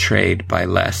portrayed by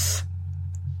Les.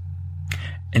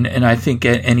 And I think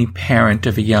any parent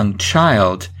of a young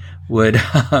child would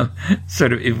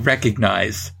sort of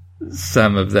recognize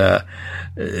some of the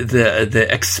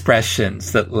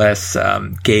expressions that Les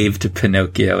gave to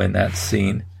Pinocchio in that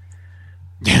scene.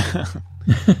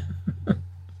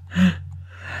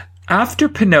 After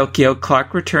Pinocchio,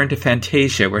 Clark returned to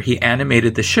Fantasia, where he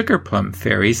animated the Sugar Plum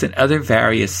Fairies and other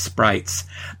various sprites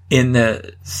in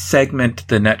the segment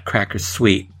The Nutcracker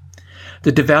Suite.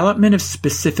 The development of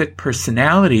specific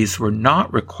personalities were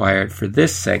not required for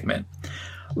this segment.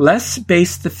 Les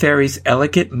based the fairies'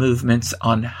 elegant movements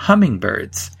on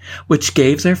hummingbirds, which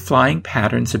gave their flying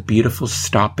patterns a beautiful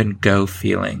stop-and-go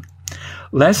feeling.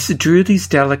 Les drew these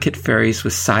delicate fairies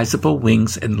with sizable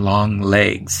wings and long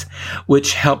legs,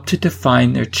 which helped to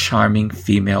define their charming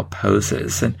female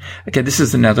poses. And again, this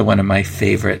is another one of my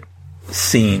favorite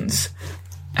scenes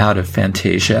out of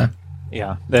Fantasia.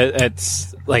 Yeah,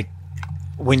 it's like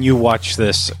when you watch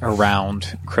this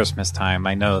around Christmas time,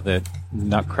 I know that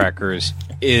Nutcrackers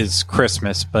is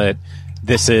Christmas, but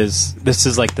this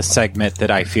is like the segment that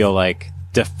I feel like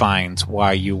defines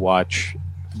why you watch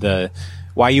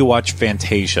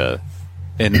Fantasia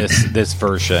in this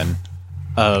version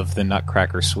of the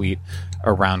Nutcracker Suite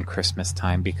around Christmas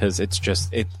time, because it's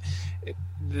just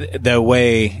the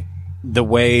way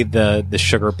the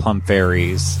Sugar Plum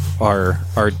Fairies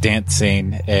are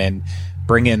dancing and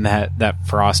bring in that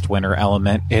frost winter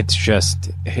element. It's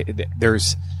just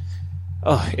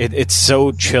it's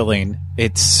so chilling,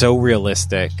 it's so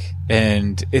realistic,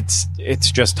 and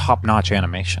it's just top-notch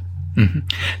animation. Mm-hmm.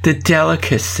 The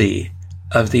delicacy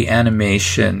of the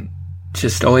animation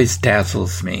just always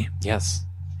dazzles me. Yes.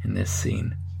 In this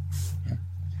scene. Yeah.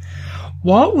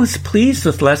 Walt was pleased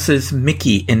with Les's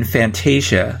Mickey in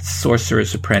Fantasia,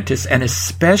 Sorcerer's Apprentice, and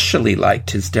especially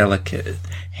liked his delicate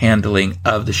handling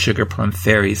of the Sugar Plum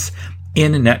Fairies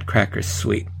in A Nutcracker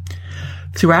Suite.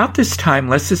 Throughout this time,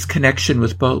 Les's connection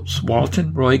with both Walt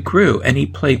and Roy grew, and he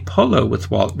played polo with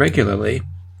Walt regularly.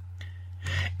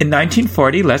 In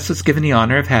 1940, Les was given the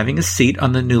honor of having a seat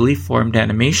on the newly formed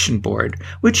animation board,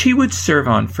 which he would serve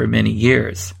on for many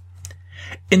years.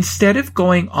 Instead of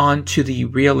going on to the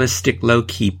realistic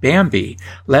low-key Bambi,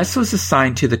 Les was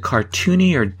assigned to the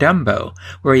cartoonier Dumbo,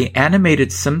 where he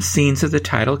animated some scenes of the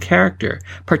title character,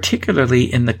 particularly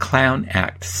in the clown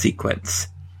act sequence.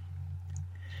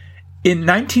 In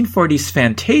 1940's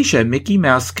Fantasia, Mickey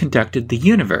Mouse conducted the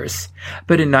universe,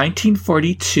 but in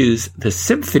 1942's The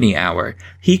Symphony Hour,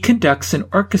 he conducts an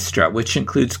orchestra which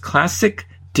includes classic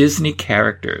Disney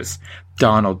characters,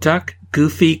 Donald Duck,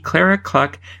 Goofy, Clara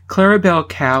Cluck, Clarabelle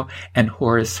Cow, and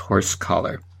Horace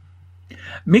Horsecollar.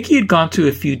 Mickey had gone through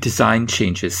a few design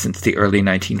changes since the early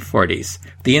 1940s.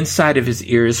 The inside of his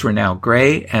ears were now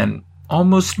gray and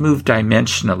almost moved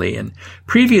dimensionally. In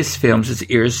previous films, his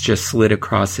ears just slid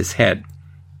across his head.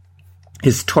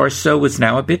 His torso was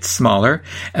now a bit smaller,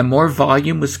 and more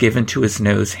volume was given to his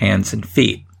nose, hands, and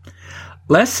feet.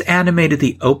 Les animated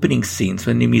the opening scenes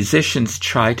when the musicians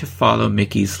tried to follow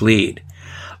Mickey's lead.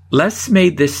 Les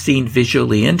made this scene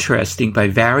visually interesting by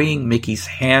varying Mickey's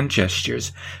hand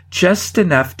gestures just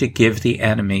enough to give the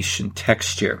animation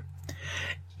texture.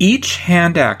 Each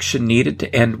hand action needed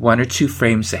to end 1 or 2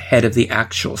 frames ahead of the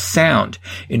actual sound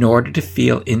in order to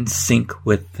feel in sync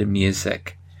with the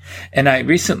music. And I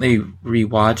recently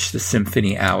rewatched The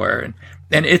Symphony Hour,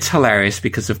 and it's hilarious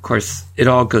because, of course, it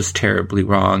all goes terribly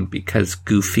wrong because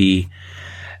Goofy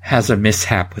has a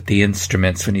mishap with the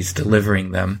instruments when he's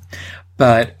delivering them.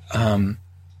 But when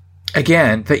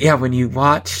you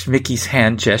watch Mickey's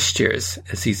hand gestures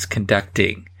as he's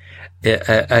conducting,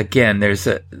 again, there's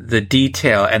the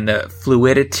detail and the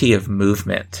fluidity of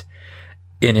movement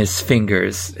in his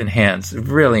fingers and hands.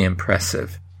 Really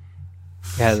impressive.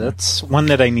 Yeah, that's one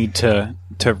that I need to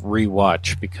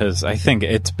rewatch because I think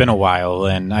it's been a while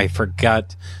and I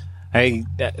forgot.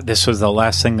 This was the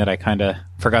last thing that I kind of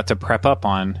forgot to prep up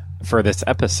on for this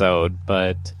episode,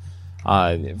 but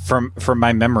from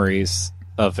my memories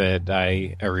of it,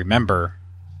 I remember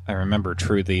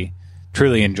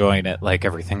truly enjoying it, like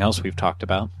everything else we've talked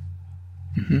about.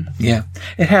 Mm-hmm. Yeah,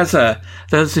 it has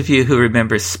those of you who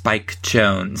remember Spike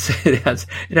Jones, it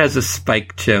has a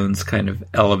Spike Jones kind of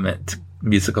element,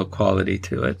 musical quality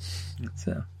to it.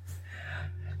 So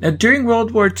Now, during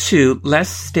World War II, Les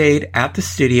stayed at the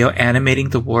studio animating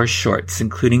the war shorts,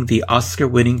 including the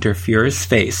Oscar-winning Der Fuhrer's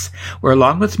Face, where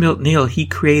along with Milt Neal, he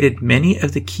created many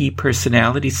of the key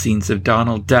personality scenes of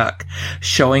Donald Duck,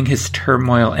 showing his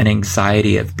turmoil and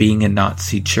anxiety of being in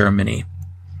Nazi Germany.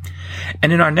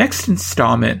 And in our next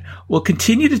installment, we'll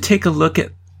continue to take a look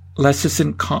at Les's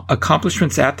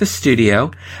accomplishments at the studio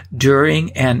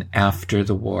during and after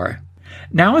the war.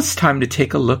 Now it's time to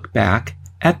take a look back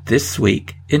at This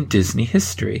Week in Disney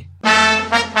History.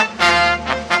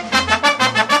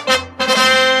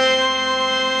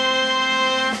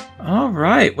 All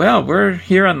right, well, we're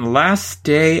here on the last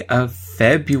day of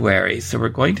February, so we're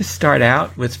going to start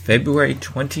out with February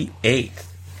 28th.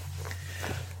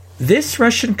 This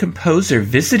Russian composer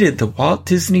visited the Walt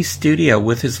Disney Studio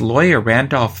with his lawyer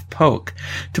Randolph Polk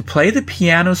to play the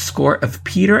piano score of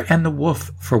Peter and the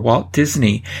Wolf for Walt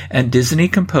Disney and Disney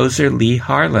composer Lee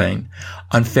Harline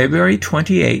on February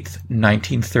 28,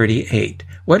 1938.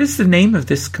 What is the name of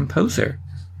this composer?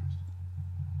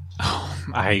 Oh,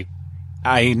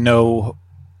 I know.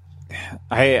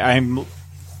 I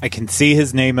can see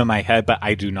his name in my head, but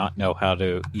I do not know how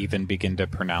to even begin to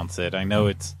pronounce it. I know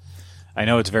it's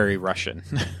very Russian.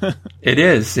 It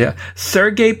is, yeah.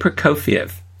 Sergei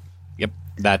Prokofiev. Yep,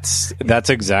 that's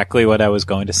exactly what I was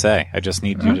going to say. I just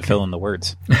need you to fill in the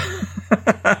words.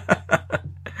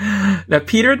 Now,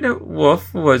 Peter and the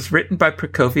Wolf was written by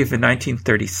Prokofiev in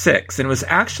 1936 and was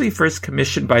actually first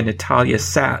commissioned by Natalia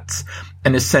Satz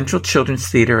and the Central Children's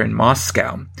Theater in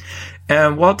Moscow.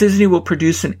 And Walt Disney will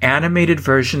produce an animated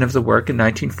version of the work in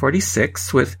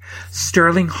 1946 with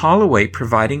Sterling Holloway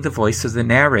providing the voice of the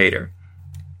narrator.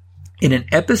 In an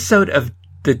episode of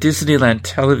the Disneyland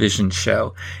television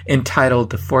show entitled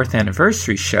The Fourth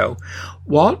Anniversary Show,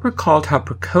 Walt recalled how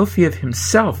Prokofiev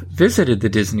himself visited the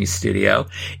Disney studio,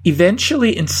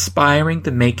 eventually inspiring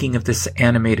the making of this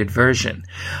animated version.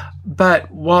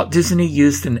 But Walt Disney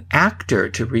used an actor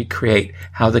to recreate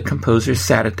how the composer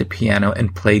sat at the piano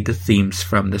and played the themes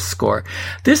from the score.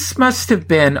 This must have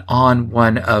been on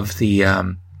one of the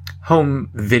home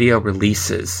video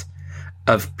releases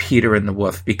of Peter and the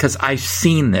Wolf, because I've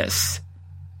seen this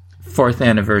fourth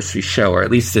anniversary show, or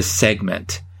at least this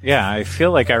segment. Yeah, I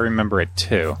feel like I remember it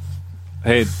too.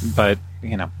 But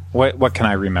you know, what can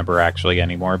I remember actually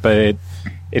anymore? But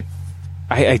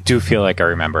I do feel like I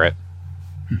remember it.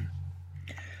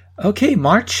 Okay,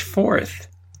 March 4th.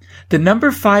 The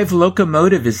number 5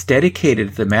 locomotive is dedicated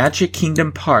at the Magic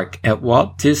Kingdom Park at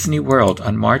Walt Disney World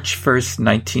on March 1st,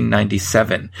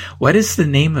 1997. What is the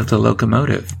name of the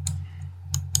locomotive?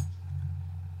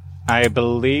 I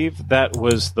believe that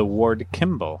was the Ward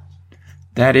Kimball.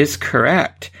 That is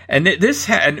correct. And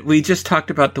we just talked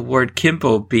about the Ward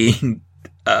Kimball being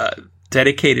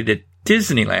dedicated at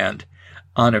Disneyland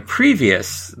on a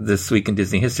previous This Week in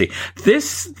Disney History.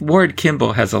 This Ward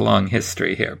Kimball has a long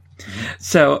history here. Mm-hmm.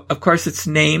 So, of course, it's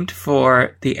named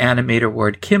for the animator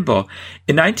Ward Kimball.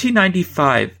 In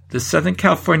 1995, the Southern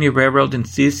California Railroad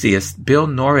enthusiast Bill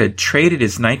Norrid traded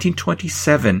his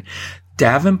 1927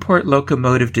 Davenport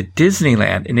locomotive to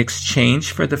Disneyland in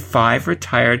exchange for the 5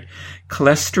 retired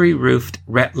clerestory-roofed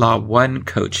Retlaw 1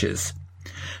 coaches.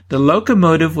 The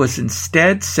locomotive was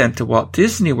instead sent to Walt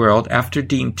Disney World after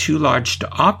deemed too large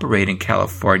to operate in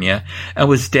California and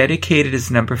was dedicated as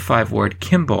number 5 Ward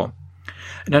Kimball.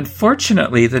 And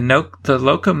unfortunately, the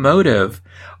locomotive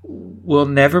will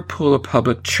never pull a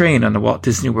public train on the Walt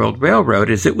Disney World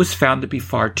Railroad, as it was found to be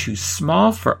far too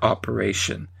small for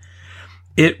operation.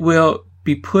 It will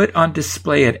be put on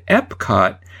display at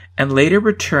Epcot and later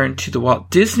returned to the Walt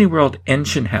Disney World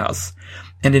Engine House.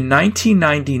 And in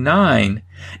 1999,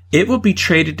 it will be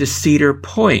traded to Cedar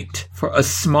Point for a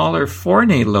smaller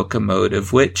Forney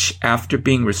locomotive, which, after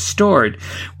being restored,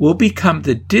 will become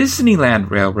the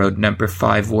Disneyland Railroad number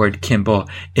 5 Ward Kimball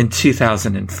in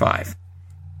 2005.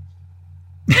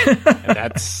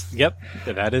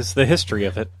 That is the history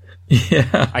of it.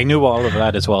 Yeah. I knew all of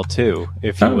that as well, too,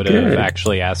 if you would have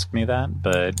actually asked me that.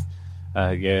 But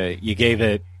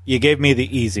you gave me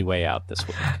the easy way out this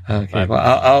week. Okay,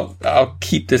 well, I'll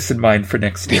keep this in mind for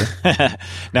next year.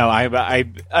 No,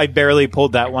 I barely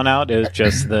pulled that one out. It was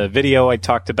just the video I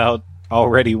talked about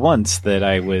already once that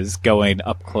I was going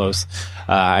up close.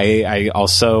 I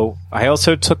also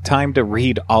took time to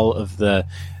read all of the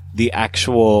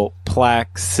actual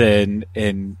plaques and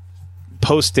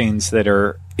postings that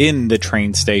are in the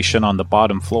train station on the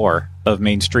bottom floor of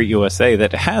Main Street USA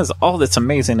that has all this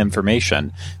amazing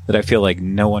information that I feel like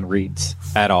no one reads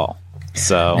at all.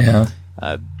 So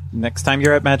next time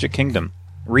you're at Magic Kingdom,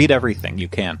 read everything you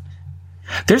can.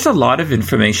 There's a lot of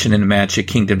information in the Magic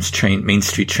Kingdom's Main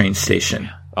Street train station.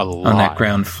 A lot. On that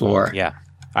ground floor. Yeah.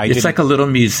 It's like a little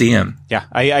museum. Yeah,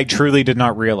 I truly did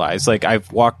not realize. Like,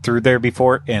 I've walked through there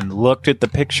before and looked at the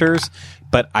pictures,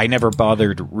 but I never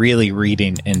bothered really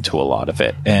reading into a lot of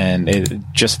it. And it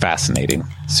just fascinating.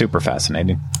 Super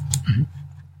fascinating. Mm-hmm.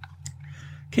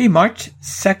 Okay, March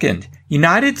 2nd.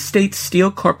 United States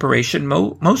Steel Corporation,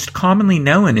 most commonly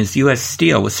known as U.S.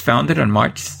 Steel, was founded on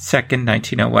March 2nd,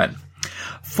 1901.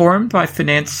 Formed by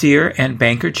financier and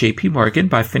banker J.P. Morgan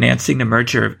by financing the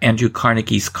merger of Andrew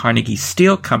Carnegie's Carnegie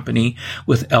Steel Company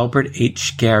with Albert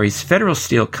H. Gary's Federal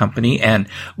Steel Company and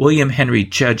William Henry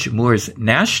Judge Moore's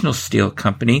National Steel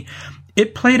Company,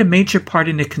 it played a major part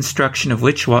in the construction of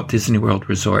which Walt Disney World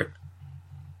resort?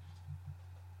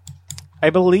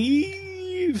 I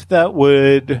believe that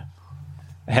would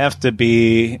have to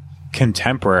be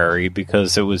contemporary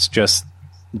because it was just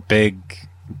big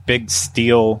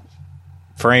steel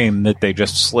frame that they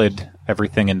just slid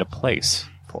everything into place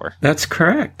for. That's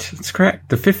correct. That's correct.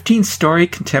 The 15-story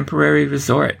contemporary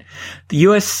resort. The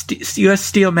U.S.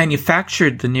 Steel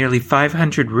manufactured the nearly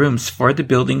 500 rooms for the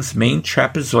building's main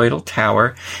trapezoidal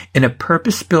tower in a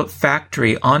purpose-built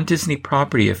factory on Disney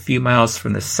property a few miles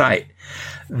from the site.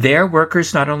 Their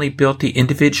workers not only built the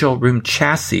individual room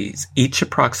chassis, each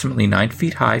approximately 9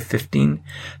 feet high, 15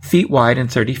 feet wide,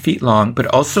 and 30 feet long, but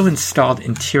also installed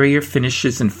interior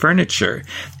finishes and furniture,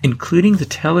 including the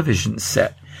television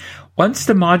set. Once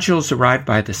the modules arrived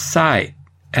at the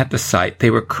site, they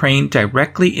were craned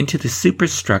directly into the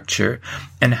superstructure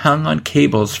and hung on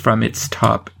cables from its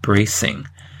top bracing.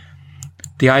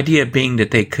 The idea being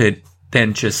that they could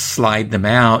then just slide them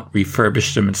out,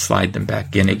 refurbish them, and slide them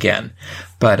back in again.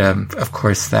 But, of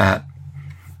course, that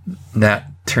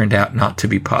turned out not to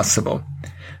be possible.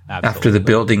 Absolutely. After the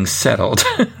building settled.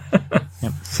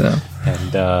 Yep. So,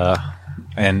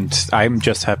 and I'm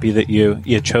just happy that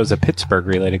you chose a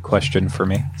Pittsburgh-related question for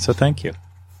me, so thank you.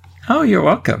 Oh, you're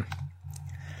welcome.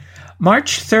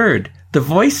 March 3rd. The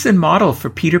voice and model for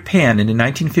Peter Pan in the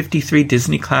 1953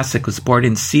 Disney classic was born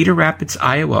in Cedar Rapids,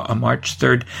 Iowa on March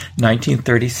 3rd,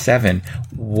 1937.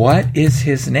 What is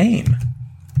his name?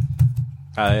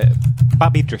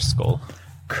 Bobby Driscoll.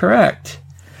 Correct.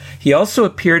 He also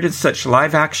appeared in such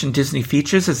live-action Disney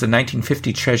features as the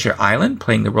 1950 Treasure Island,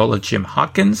 playing the role of Jim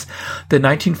Hawkins, the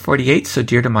 1948 So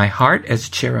Dear to My Heart as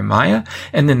Jeremiah,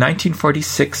 and the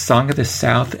 1946 Song of the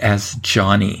South as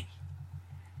Johnny.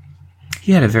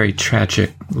 He had a very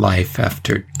tragic life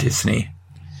after Disney.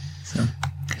 So.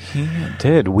 He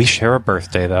did. We share a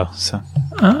birthday, though. So.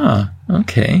 Ah,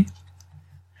 okay.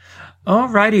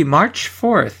 Alrighty, March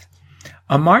 4th.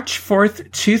 On March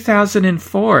 4th,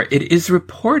 2004, it is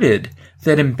reported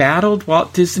that embattled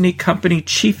Walt Disney Company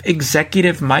chief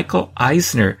executive Michael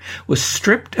Eisner was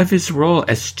stripped of his role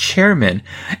as chairman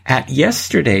at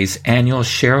yesterday's annual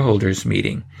shareholders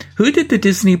meeting. Who did the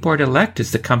Disney board elect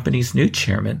as the company's new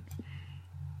chairman?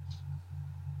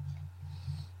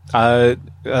 I'm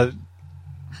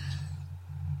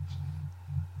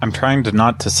trying to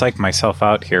not to psych myself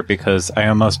out here because I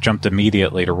almost jumped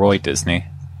immediately to Roy Disney.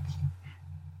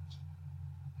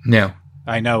 No.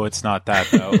 I know it's not that,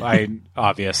 though.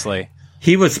 Obviously.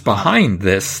 He was behind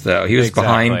this, though. He was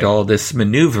behind all this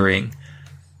maneuvering.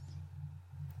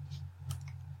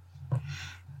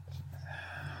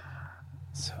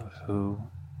 So who...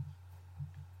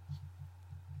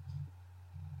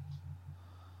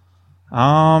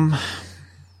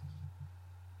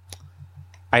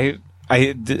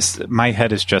 my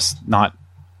head is just not,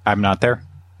 I'm not there.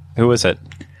 Who is it?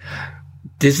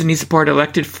 Disney's board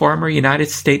elected former United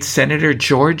States Senator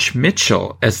George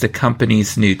Mitchell as the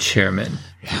company's new chairman.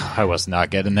 I was not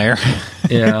getting there.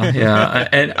 Yeah.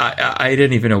 And I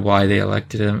didn't even know why they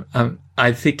elected him.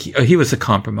 I think he was a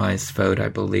compromised vote, I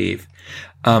believe.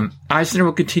 Eisner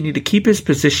will continue to keep his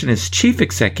position as chief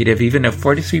executive, even though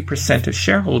 43% of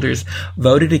shareholders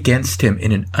voted against him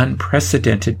in an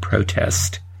unprecedented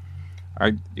protest.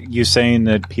 Are you saying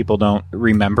that people don't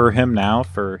remember him now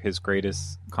for his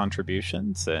greatest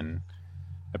contributions and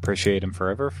appreciate him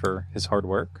forever for his hard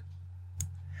work?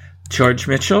 George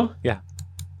Mitchell? Yeah.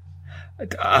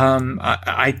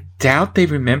 I doubt they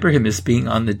remember him as being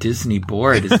on the Disney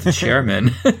board as the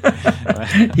chairman.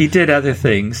 He did other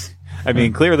things. I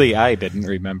mean, clearly I didn't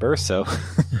remember, so.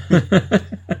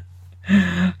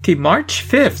 Okay, March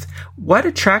 5th. What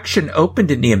attraction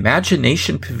opened in the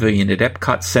Imagination Pavilion at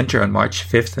Epcot Center on March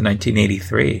 5th,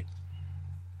 1983?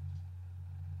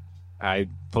 I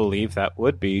believe that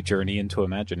would be Journey into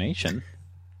Imagination.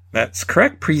 That's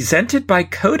correct. Presented by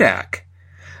Kodak.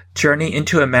 Journey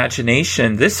into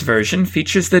Imagination, this version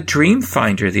features the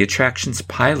Dreamfinder, the attraction's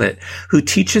pilot, who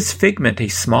teaches Figment, a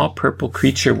small purple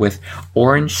creature with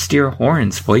orange steer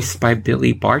horns voiced by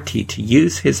Billy Barty, to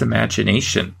use his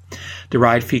imagination. The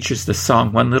ride features the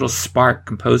song One Little Spark,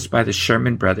 composed by the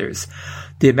Sherman Brothers.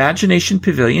 The Imagination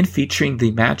Pavilion, featuring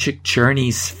the Magic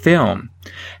Journeys film,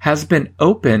 has been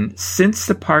open since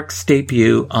the park's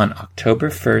debut on October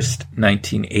 1st,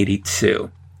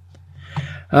 1982.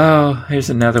 Oh, here's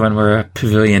another one where a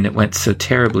pavilion it went so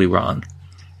terribly wrong.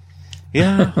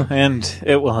 Yeah, and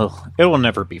it will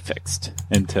never be fixed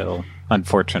until,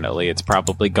 unfortunately, it's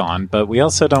probably gone. But we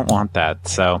also don't want that,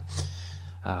 so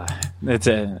it's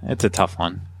a tough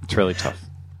one. It's really tough.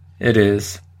 It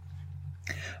is.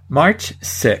 March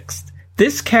 6th.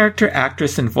 This character,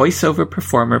 actress, and voiceover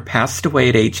performer passed away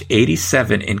at age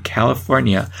 87 in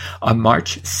California on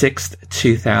March 6th,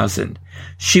 2000.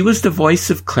 She was the voice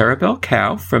of Clarabelle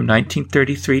Cow from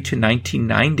 1933 to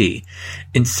 1990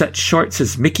 in such shorts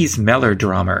as Mickey's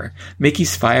Melodrama,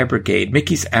 Mickey's Fire Brigade,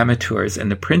 Mickey's Amateurs,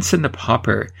 and The Prince and the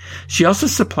Pauper. She also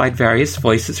supplied various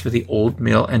voices for the Old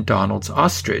Mill and Donald's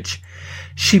Ostrich.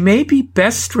 She may be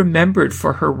best remembered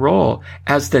for her role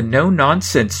as the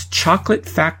no-nonsense chocolate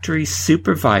factory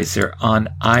supervisor on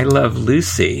I Love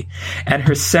Lucy, and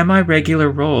her semi-regular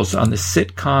roles on the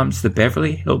sitcoms The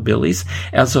Beverly Hillbillies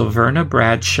as Alverna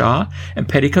Bradshaw and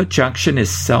Petticoat Junction as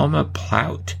Selma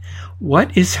Plout.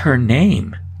 What is her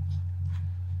name?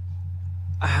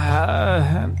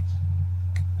 I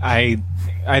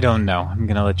don't know. I'm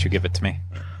going to let you give it to me.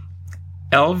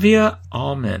 Elvia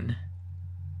Allman.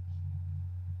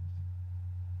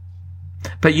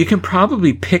 But you can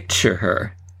probably picture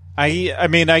her. I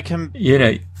mean, I can...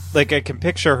 I can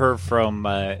picture her from,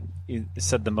 you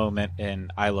said the moment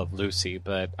in I Love Lucy,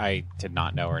 but I did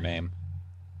not know her name.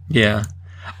 Yeah.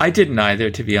 I didn't either,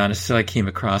 to be honest, until I came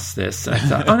across this. I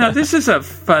thought, oh, no, this is a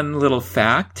fun little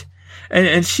fact.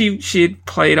 And she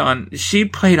played on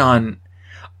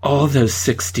all those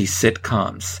 60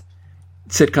 sitcoms.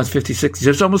 Sitcoms 50, 60.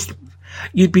 There's almost...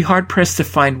 You'd be hard pressed to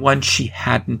find one she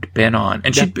hadn't been on,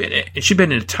 and she'd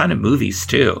been in a ton of movies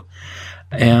too.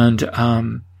 And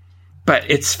but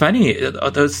it's funny,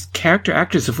 those character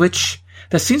actors, of which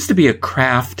that seems to be a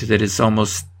craft that has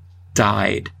almost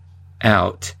died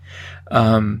out.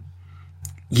 We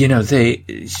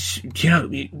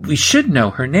should know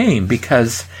her name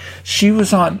because she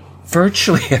was on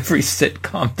virtually every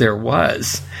sitcom there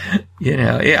was.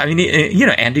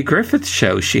 Andy Griffith's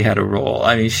show, she had a role.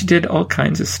 I mean, she did all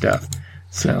kinds of stuff.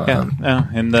 So,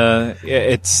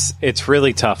 it's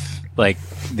really tough, like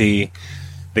the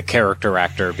character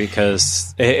actor,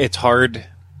 because it's hard.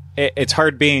 It's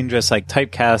hard being just like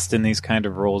typecast in these kind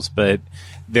of roles, but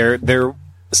they're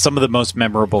some of the most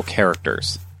memorable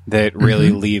characters that really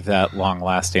leave that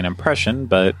long-lasting impression.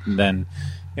 But then,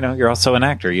 you're also an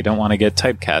actor. You don't want to get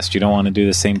typecast. You don't want to do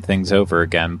the same things over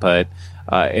again. But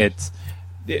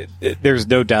there's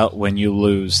no doubt when you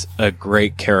lose a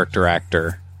great character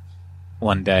actor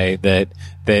one day that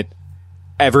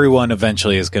everyone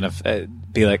eventually is going to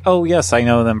be like, oh, yes, I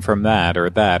know them from that or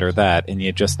that or that. And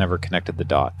you just never connected the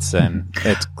dots. And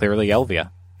it's clearly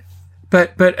Elvia.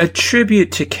 But a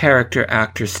tribute to character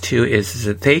actors, too, is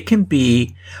that they can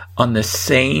be on the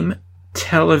same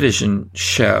television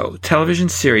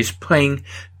series playing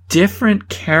different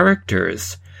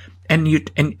characters, and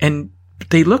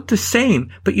they look the same,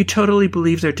 but you totally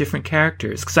believe they're different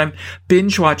characters. Because I'm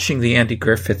binge watching the Andy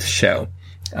Griffith Show.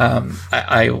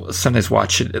 I sometimes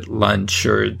watch it at lunch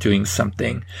or doing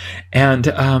something, and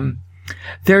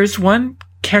there's one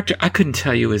character, I couldn't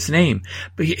tell you his name,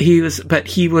 but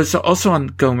he was also on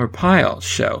Gomer Pyle's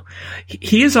show.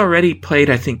 He has already played,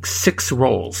 I think, 6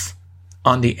 roles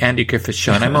on the Andy Griffith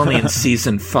Show, and I'm only in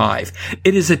season 5.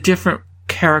 It is a different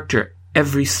character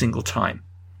every single time,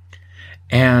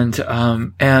 and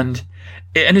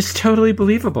it's totally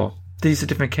believable that he's a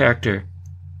different character,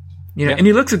 and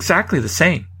he looks exactly the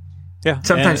same. Yeah,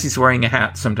 sometimes he's wearing a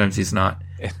hat, sometimes he's not.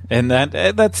 And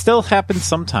that still happens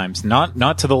sometimes,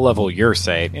 not to the level you're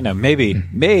saying.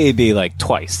 Maybe like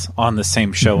twice on the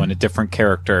same show in a different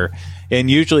character. And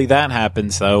usually that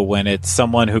happens though when it's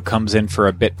someone who comes in for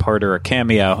a bit part or a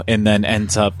cameo and then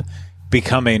ends up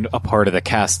becoming a part of the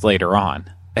cast later on,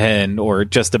 or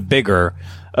just a bigger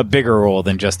role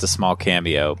than just a small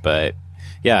cameo. But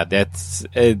yeah, that's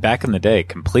back in the day,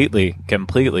 completely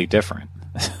different.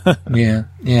 Yeah.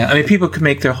 I mean, people could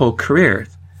make their whole career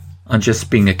on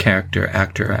just being a character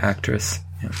actor or actress.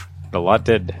 Yeah. A lot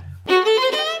did.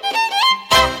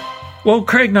 Well,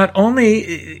 Craig, not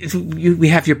only we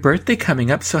have your birthday coming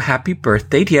up, so happy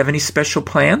birthday. Do you have any special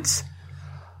plans?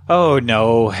 Oh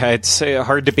no, it's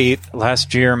hard to beat.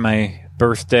 Last year, my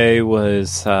birthday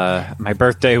was on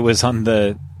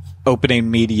the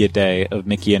opening media day of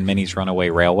Mickey and Minnie's Runaway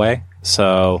Railway.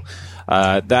 So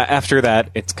after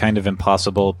that, it's kind of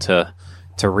impossible to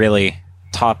really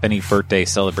top any birthday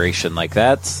celebration like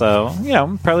that. So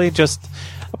I'll probably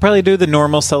do the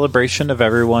normal celebration of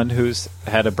everyone who's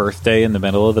had a birthday in the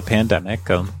middle of the pandemic.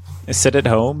 Sit at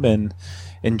home and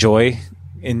enjoy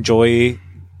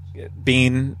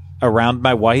being around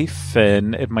my wife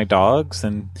and my dogs,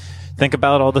 and think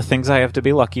about all the things I have to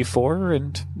be lucky for,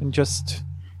 and just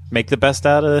make the best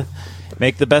out of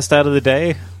the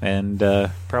day,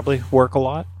 and probably work a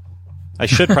lot. I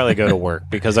should probably go to work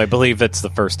because I believe it's the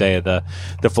first day of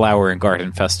the Flower and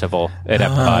Garden Festival at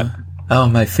Epcot. Oh,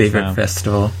 my favorite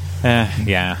festival.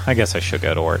 Yeah, I guess I should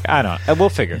go to work. I don't know. We'll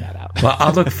figure that out. Well,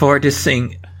 I'll look forward to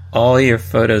seeing all your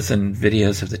photos and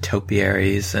videos of the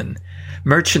topiaries and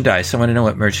merchandise. I want to know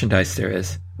what merchandise there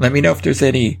is. Let me know if there's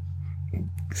any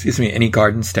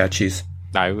garden statues.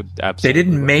 I would absolutely. They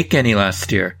didn't make any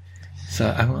last year, so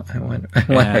I want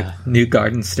a new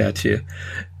garden statue.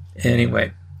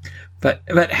 Anyway, but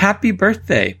happy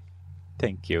birthday!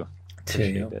 Thank you. To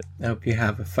you. I hope you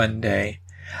have a fun day.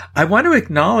 I want to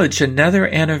acknowledge another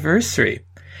anniversary,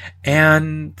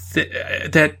 and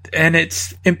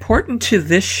it's important to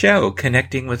this show,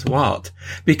 Connecting with Walt,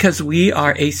 because we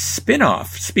are a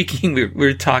spin-off. Speaking,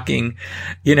 we're talking,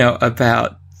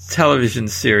 about television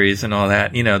series and all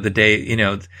that.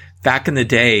 Back in the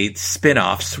day,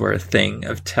 spin-offs were a thing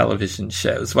of television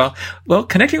shows. Well,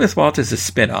 Connecting with Walt is a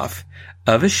spin-off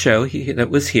of a show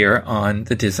that was here on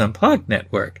the Dis Unplugged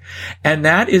network. And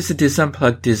that is the Dis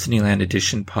Unplugged Disneyland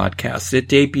Edition podcast. It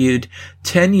debuted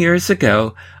 10 years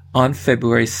ago on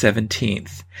February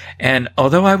 17th. And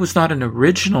although I was not an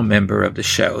original member of the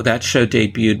show, that show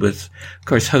debuted with, of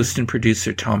course, host and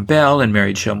producer Tom Bell and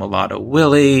Mary Jo Mulatto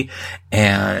Willie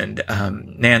and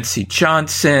Nancy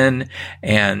Johnson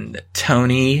and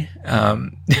Tony,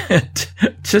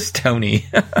 just Tony,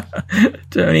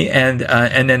 Tony, and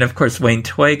then of course Wayne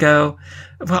Twigo.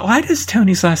 Well, why does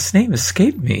Tony's last name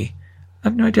escape me? I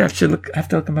have no idea. I have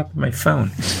to look him up on my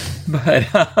phone.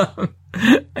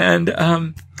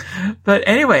 But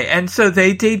anyway, and so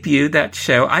they debuted that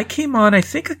show. I came on, I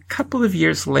think, a couple of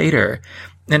years later,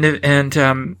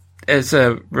 and as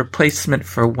a replacement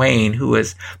for Wayne, who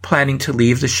was planning to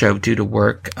leave the show due to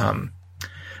work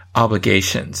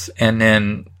obligations. And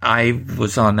then I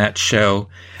was on that show.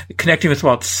 Connecting with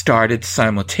Walt started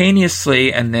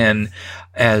simultaneously, and then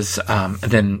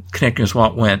then Connecting with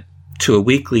Walt went to a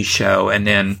weekly show, and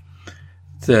then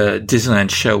the Disneyland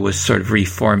show was sort of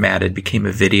reformatted, became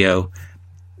a video,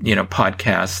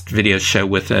 podcast video show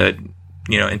with a,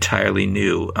 entirely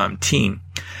new team.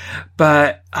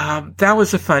 But that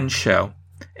was a fun show.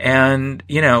 And,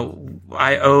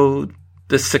 I owe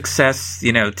the success,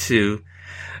 to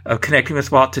Connecting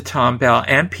with Walt to Tom Bell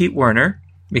and Pete Werner,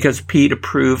 because Pete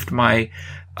approved my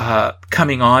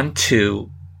coming on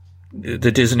to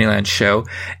the Disneyland show.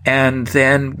 And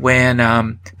then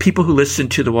when people who listen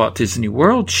to the Walt Disney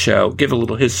World show, give a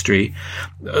little history,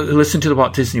 who listen to the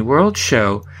Walt Disney World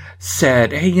show,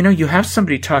 said, hey, you have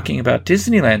somebody talking about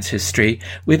Disneyland's history.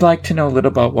 We'd like to know a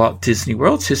little about Walt Disney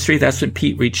World's history. That's when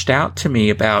Pete reached out to me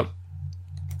about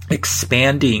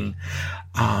expanding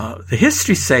the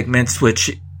history segments,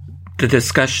 which the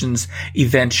discussions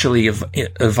eventually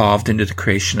evolved into the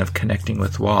creation of Connecting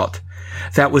with Walt.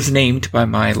 That was named by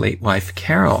my late wife,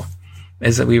 Carol,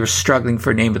 as that we were struggling for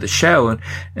a name of the show.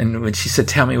 And when she said,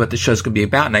 tell me what the show's going to be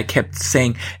about, and I kept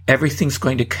saying, everything's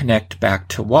going to connect back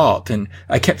to Walt. And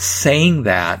I kept saying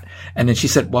that. And then she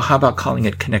said, well, how about calling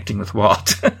it Connecting with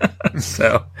Walt?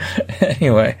 So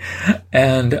anyway,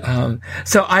 and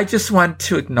so I just want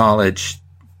to acknowledge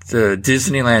the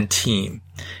Disneyland team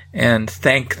and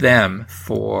thank them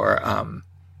for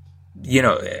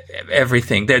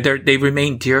everything. They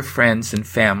remain dear friends and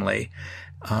family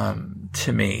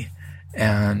to me,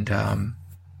 and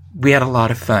we had a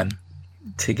lot of fun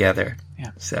together.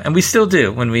 Yeah. So, and we still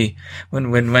do when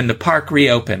the park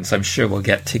reopens. I'm sure we'll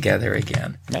get together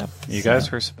again. Yeah, you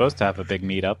guys were supposed to have a big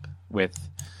meetup with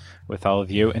all of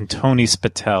you and Tony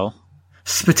Spatel.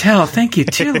 Spatel, thank you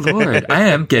too, Lord. I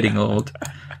am getting old.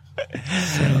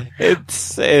 So.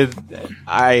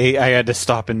 I had to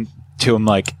stop and to him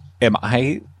like,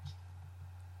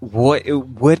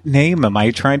 what name am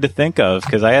I trying to think of?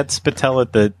 Because I had Spatel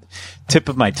at the tip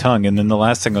of my tongue, and then the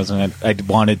last thing I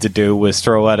wanted to do was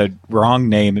throw out a wrong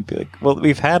name and be like, well,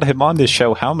 we've had him on this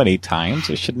show how many times?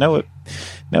 I should know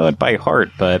it by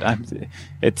heart. But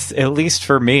it's, at least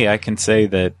for me, I can say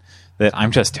that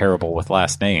I'm just terrible with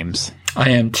last names.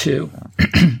 I am too.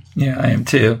 Yeah, I am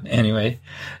too.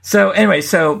 So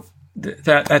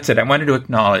that's it. I wanted to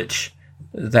acknowledge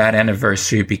that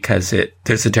anniversary because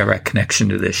there's a direct connection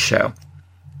to this show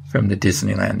from the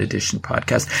Disneyland Edition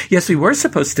podcast. Yes, we were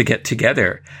supposed to get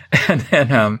together, and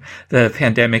then the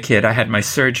pandemic hit. I had my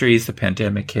surgeries. The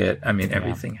pandemic hit. I mean,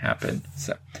 everything happened.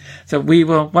 So we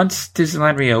will, once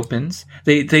Disneyland reopens.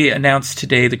 They announced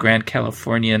today the Grand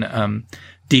Californian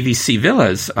DVC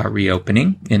Villas are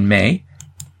reopening in May,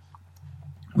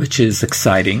 which is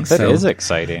exciting. That is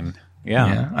exciting.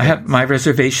 Yeah. I have my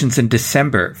reservations in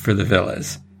December for the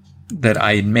villas that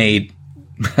I made,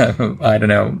 I don't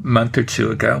know, a month or two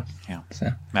ago. Yeah.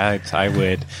 So. I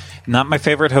would. Not my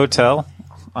favorite hotel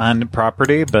on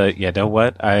property, but you know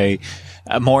what?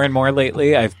 More and more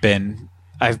lately, I've been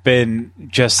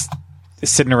just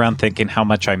sitting around thinking how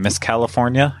much I miss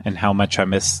California and how much I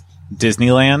miss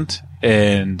Disneyland.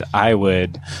 And I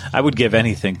would give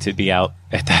anything to be out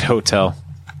at that hotel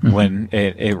when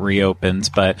it reopens,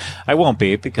 but I won't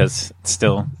be because it's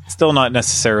still not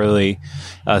necessarily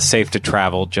safe to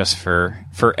travel just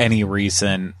for any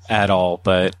reason at all.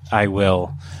 But I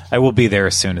will be there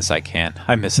as soon as I can.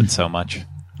 I miss it so much.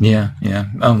 Yeah.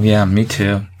 Oh yeah, me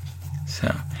too.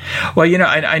 So, well,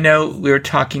 I know we were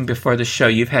talking before the show.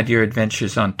 You've had your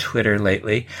adventures on Twitter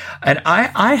lately, and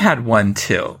I had one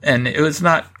too, and it was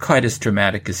not quite as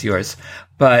dramatic as yours,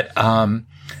 but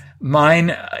mine,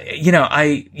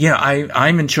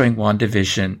 I'm enjoying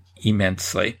WandaVision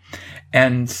immensely.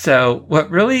 And so what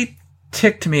really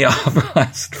ticked me off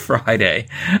last Friday,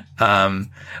 because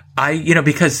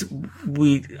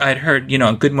I'd heard,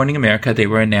 on Good Morning America, they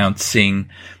were announcing,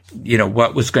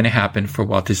 what was going to happen for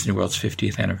Walt Disney World's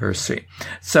 50th anniversary.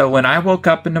 So when I woke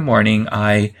up in the morning,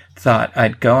 I thought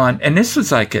I'd go on, and this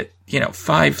was like at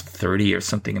 5:30 or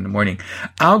something in the morning.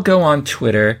 I'll go on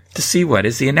Twitter to see what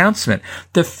is the announcement.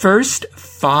 The first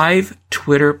 5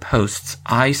 Twitter posts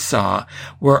I saw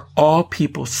were all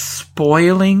people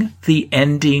spoiling the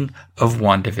ending of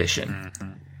WandaVision.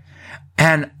 Mm-hmm.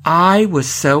 And I was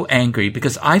so angry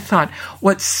because I thought,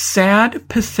 what sad,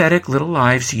 pathetic little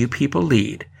lives you people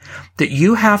lead. That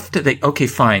you have to, okay,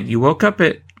 fine. You woke up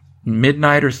at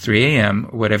midnight or 3 a.m.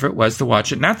 or whatever it was to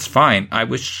watch it, and that's fine. I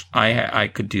wish I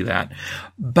could do that.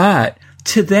 But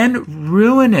to then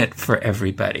ruin it for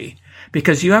everybody,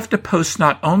 because you have to post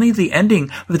not only the ending,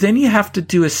 but then you have to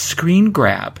do a screen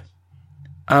grab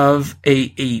of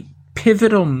a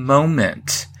pivotal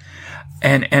moment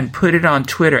and put it on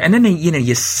Twitter. And then,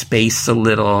 you space a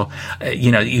little,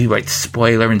 you write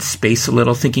spoiler and space a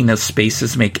little, thinking those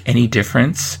spaces make any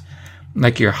difference,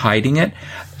 like you're hiding it.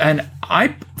 And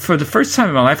for the first time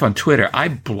in my life on Twitter, I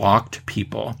blocked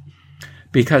people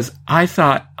because I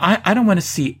thought, I don't want to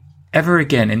see ever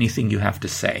again anything you have to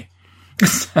say.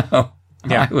 So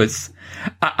yeah.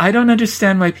 I don't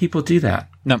understand why people do that.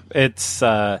 No, it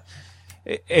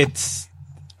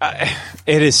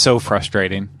is so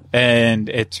frustrating. And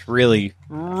it's really,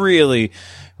 really,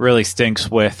 really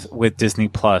stinks with Disney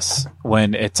Plus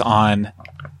when it's on,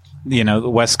 the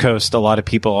West Coast. A lot of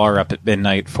people are up at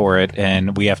midnight for it,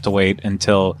 and we have to wait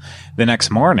until the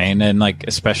next morning. And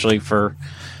especially for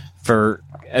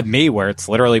me, where it's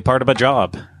literally part of a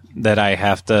job that I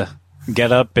have to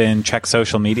get up and check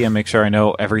social media, make sure I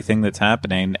know everything that's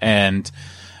happening. And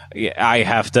I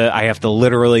have to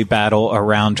literally battle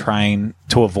around trying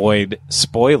to avoid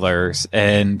spoilers,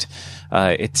 and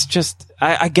it's just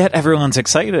I get everyone's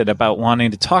excited about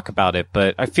wanting to talk about it,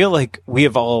 but I feel like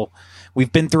we've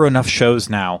been through enough shows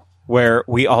now where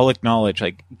we all acknowledge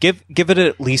give it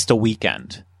at least a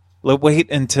weekend. Wait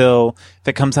until if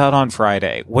it comes out on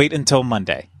Friday, wait until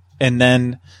Monday, and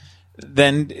then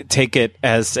take it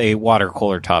as a water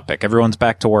cooler topic. Everyone's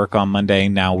back to work on Monday.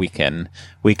 Now we can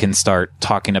start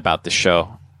talking about the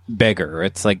show bigger.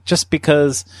 It's just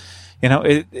because,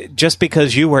 just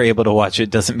because you were able to watch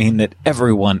it doesn't mean that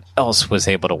everyone else was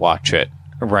able to watch it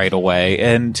right away.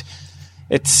 And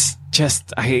it's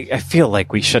just, I feel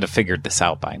like we should have figured this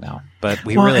out by now, but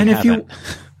we really haven't.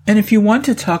 And if you want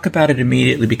to talk about it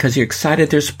immediately because you're excited,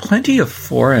 there's plenty of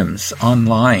forums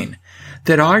online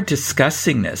that are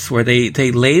discussing this, where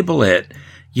they label it,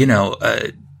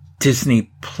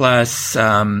 Disney Plus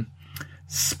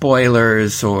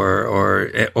spoilers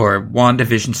or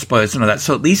WandaVision spoilers and all that.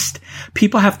 So at least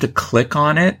people have to click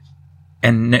on it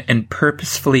and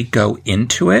purposefully go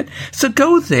into it. So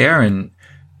go there and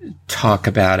talk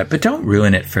about it, but don't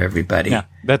ruin it for everybody. Yeah,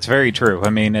 that's very true. I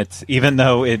mean, it's even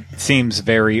though it seems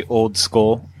very old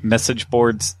school, message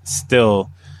boards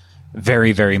still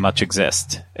very, very much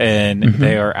exist, and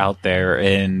they are out there,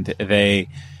 and they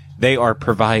are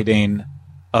providing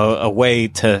a way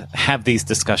to have these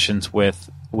discussions with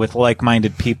with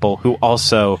like-minded people who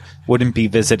also wouldn't be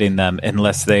visiting them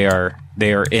unless they are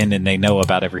in and they know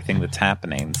about everything that's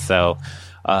happening. So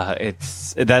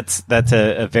that's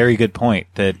a very good point,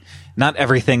 that not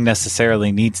everything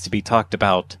necessarily needs to be talked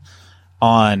about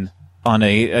on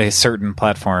a certain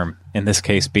platform, in this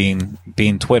case being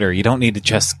Twitter. You don't need to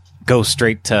just go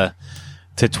straight to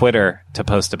Twitter to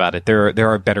post about it. There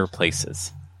are better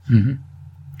places. Mm-hmm.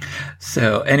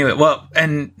 So anyway, well,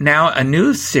 and now a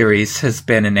new series has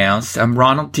been announced.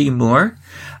 Ronald D. Moore,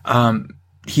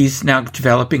 he's now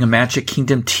developing a Magic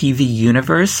Kingdom TV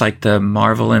universe like the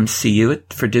Marvel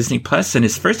MCU for Disney Plus, and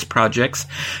his first project's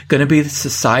going to be the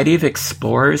Society of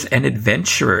Explorers and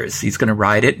Adventurers. He's going to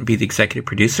write it and be the executive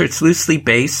producer. It's loosely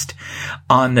based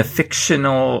on the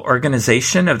fictional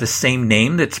organization of the same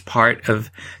name that's part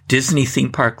of Disney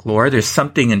theme park lore. There's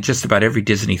something in just about every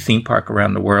Disney theme park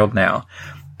around the world now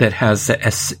that has the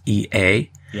SEA.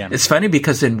 Yeah. It's funny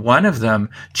because in one of them,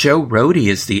 Joe Rohde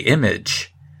is the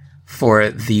image for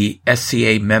the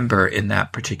SCA member in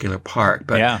that particular park.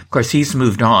 But of course, he's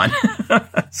moved on.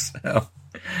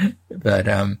 But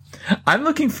I'm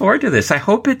looking forward to this. I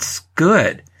hope it's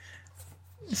good.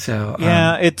 So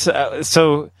it's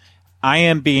so I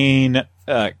am being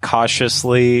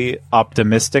cautiously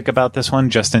optimistic about this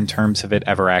one, just in terms of it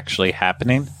ever actually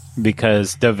happening,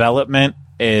 because development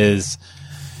is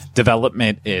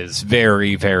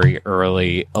very, very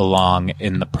early along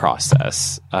in the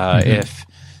process.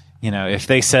 If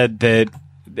they said that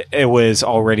it was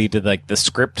already to like the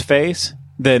script phase,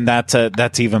 then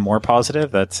that's even more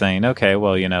positive. That's saying, okay,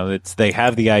 well, they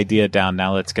have the idea down,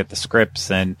 now let's get the scripts,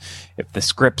 and if the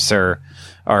scripts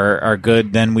are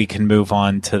good, then we can move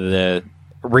on to the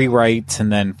rewrites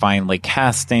and then finally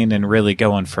casting and really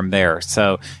going from there.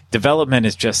 So development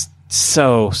is just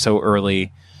so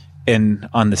early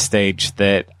on the stage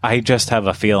that I just have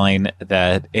a feeling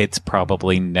that it's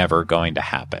probably never going to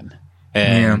happen.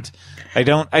 And I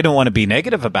don't want to be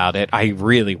negative about it. I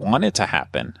really want it to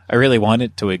happen. I really want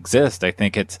it to exist. I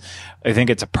think it's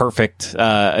a perfect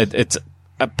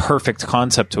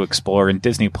concept to explore, and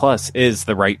Disney Plus is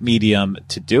the right medium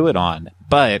to do it on.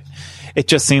 But it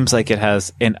just seems like it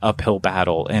has an uphill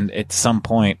battle, and at some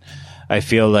point I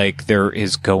feel like there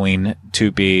is going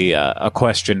to be a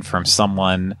question from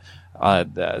someone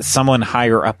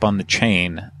higher up on the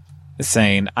chain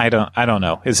saying, I don't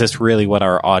know, is this really what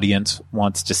our audience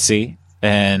wants to see?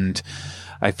 And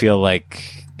I feel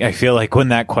like when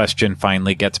that question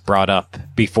finally gets brought up,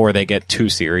 before they get too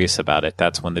serious about it,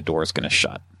 that's when the door's going to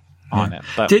shut on it.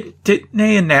 But didn't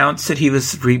they announce that he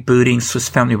was rebooting Swiss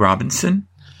Family Robinson?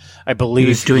 I believe he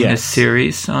was doing a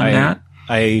series on that.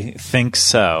 I think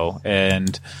so,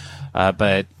 and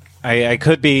but I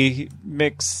could be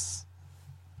mixed.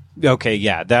 Okay,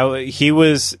 yeah, he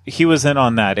was in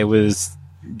on that. It was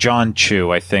John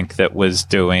Chu, I think, that was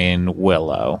doing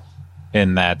Willow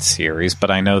in that series,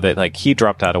 but I know that he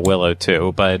dropped out of Willow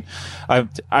too. But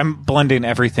I'm blending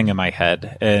everything in my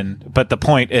head, but the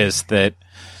point is that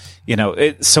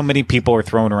so many people are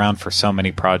thrown around for so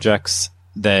many projects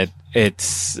that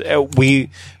we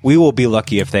will be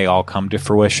lucky if they all come to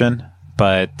fruition.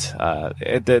 But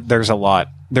there's a lot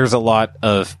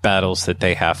of battles that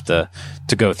they have to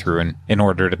go through in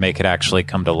order to make it actually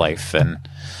come to life. And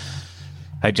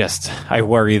I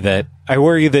worry that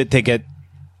they get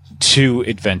too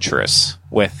adventurous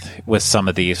with some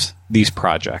of these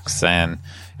projects, and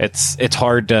it's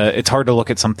hard to look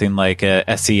at something like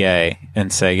a SEA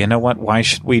and say, you know what, why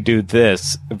should we do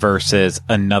this versus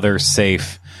another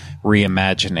safe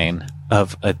reimagining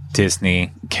of a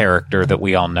Disney character that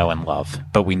we all know and love,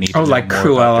 but we need to know like more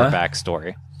Cruella. about their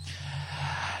backstory.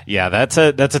 Yeah, that's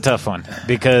a tough one,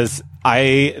 because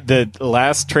the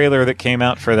last trailer that came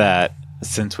out for that,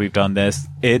 since we've done this,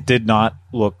 it did not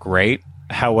look great.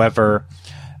 However,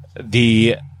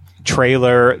 the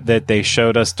trailer that they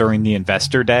showed us during the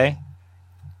Investor Day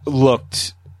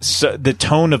the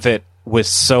tone of it was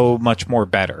so much more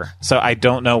better. So I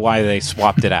don't know why they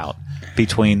swapped it out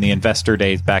between the Investor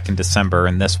Days back in December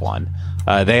and this one.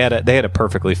 They had a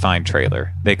perfectly fine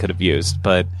trailer they could have used,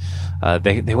 but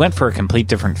they went for a complete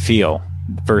different feel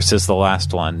versus the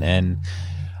last one, and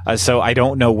so I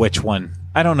don't know which one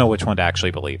to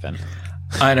actually believe in.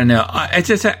 I don't know. I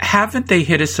just haven't they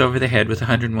hit us over the head with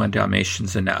 101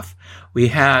 Dalmatians enough? We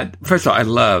had, first of all, I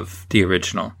love the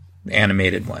original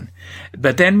animated one,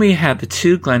 but then we had the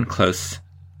two Glenn Close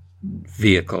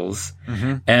vehicles,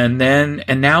 and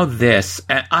now this,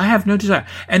 and I have no desire.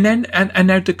 And then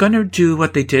they're going to do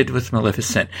what they did with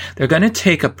Maleficent. They're going to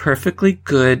take a perfectly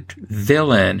good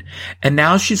villain, and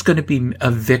now she's going to be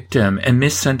a victim and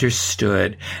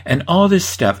misunderstood and all this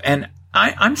stuff. And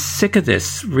I'm sick of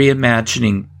this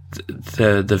reimagining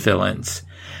the villains.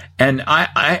 And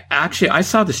I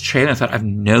saw this trailer and I thought, I have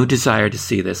no desire to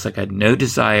see this. Like, I had no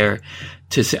desire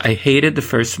to see. I hated the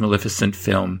first Maleficent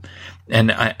film,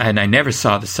 and I never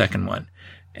saw the second one.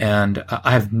 And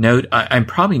I'm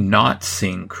probably not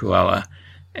seeing Cruella.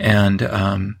 And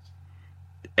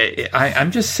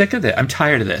I'm just sick of it. I'm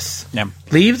tired of this. Yeah.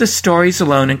 Leave the stories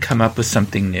alone and come up with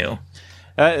something new.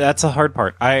 That's a hard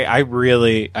part. I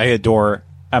adore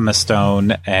Emma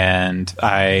Stone, and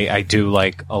I do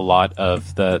like a lot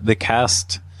of the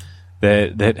cast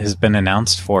that has been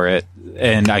announced for it,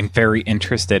 and I'm very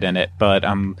interested in it. But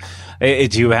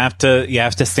you have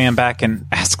to stand back and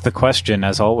ask the question,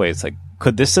 as always, like,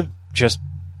 could this have just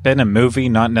been a movie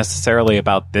not necessarily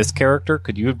about this character?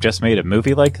 Could you have just made a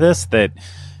movie like this that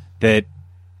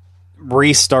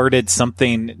restarted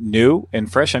something new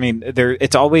and fresh? I mean,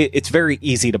 it's very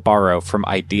easy to borrow from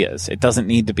ideas. It doesn't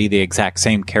need to be the exact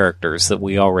same characters that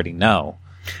we already know.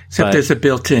 Except there's a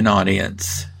built-in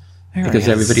audience because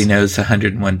everybody knows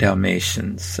 101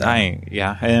 Dalmatians. So.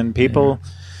 And people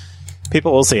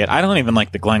will see it. I don't even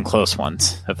like the Glenn Close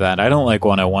ones of that. I don't like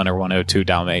 101 or 102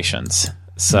 Dalmatians.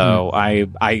 So I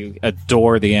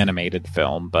adore the animated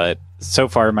film, but so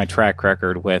far my track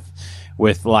record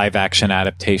with live action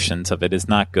adaptations of it is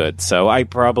not good. So I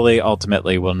probably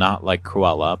ultimately will not like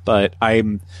Cruella, but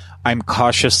I'm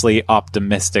cautiously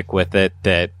optimistic with it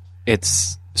that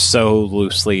it's so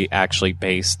loosely actually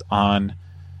based on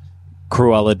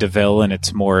Cruella de Vil, and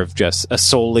it's more of just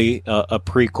solely a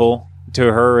prequel to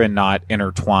her and not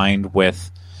intertwined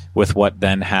with what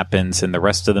then happens in the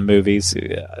rest of the movies.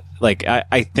 Like,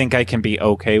 I think I can be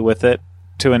okay with it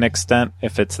to an extent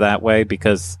if it's that way,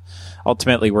 because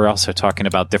ultimately we're also talking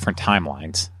about different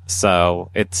timelines.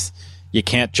 So you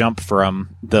can't jump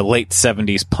from the late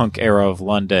 70s punk era of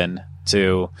London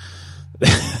to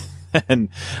and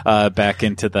back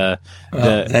into the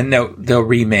then they'll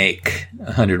remake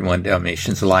 101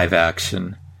 Dalmatians live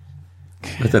action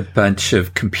with a bunch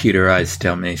of computerized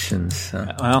Dalmatians. So.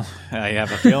 Well, I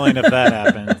have a feeling if that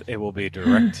happens, it will be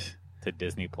direct to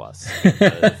Disney Plus.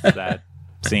 That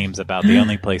seems about the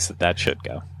only place that should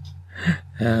go.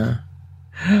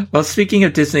 Well, speaking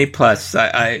of Disney Plus,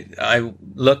 I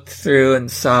looked through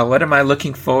and saw what am I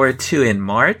looking forward to in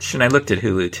March, and I looked at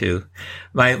Hulu too.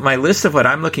 My list of what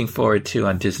I'm looking forward to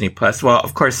on Disney Plus. Well,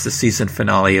 of course, the season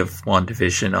finale of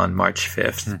WandaVision on March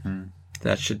 5th. Mm-hmm.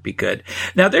 That should be good.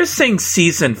 Now, they're saying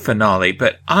season finale,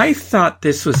 but I thought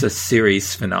this was a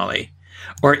series finale.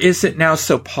 Or is it now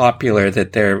so popular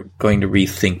that they're going to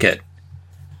rethink it?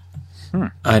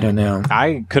 I don't know.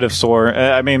 I could have swore.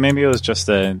 I mean, maybe it was just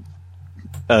a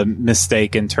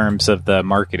mistake in terms of the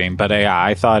marketing, but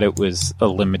I thought it was a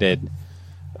limited,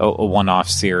 a one-off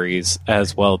series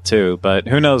as well too. But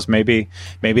who knows? Maybe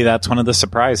that's one of the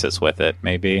surprises with it.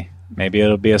 Maybe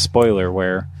it'll be a spoiler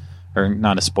or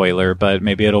not a spoiler, but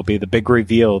maybe it'll be the big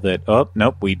reveal that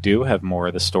nope, we do have more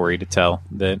of the story to tell.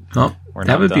 That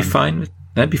would be fine.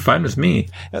 That'd be fine with me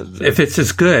if it's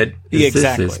as good as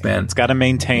exactly. This is, man. It's got to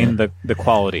maintain the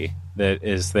quality that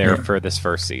is there for this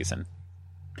first season.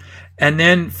 And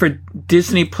then for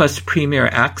Disney Plus Premier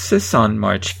Access on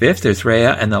March 5th, there's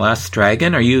Raya and the Last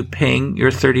Dragon. Are you paying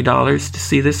your $30 to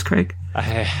see this, Craig?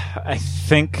 I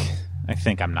think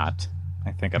I'm not.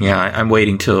 I'm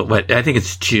waiting till I think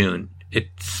it's June.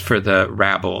 It's for the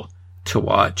rabble to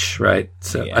watch, right?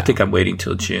 So I think I'm waiting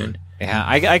till June. Yeah,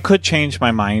 I could change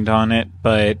my mind on it,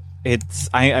 but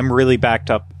I'm really backed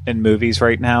up in movies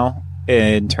right now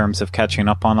in terms of catching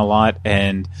up on a lot,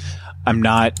 and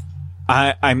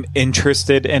I'm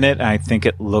interested in it. I think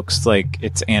it looks like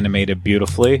it's animated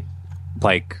beautifully,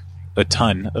 like a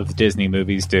ton of Disney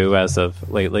movies do as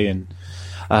of lately, and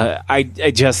I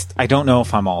don't know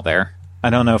if I'm all there. I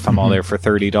don't know if I'm all there for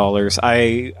 $30.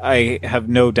 I have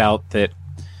no doubt that,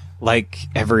 like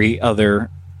every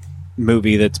other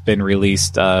movie that's been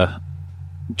released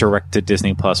direct to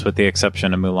Disney Plus, with the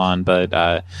exception of Mulan,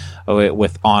 but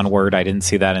with Onward, I didn't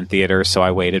see that in theaters, so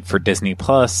I waited for Disney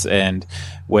Plus. And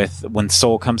when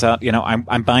Soul comes out,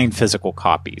 I'm buying physical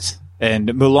copies. And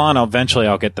Mulan, eventually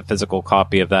I'll get the physical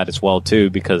copy of that as well too,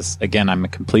 because again, I'm a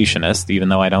completionist. Even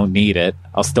though I don't need it,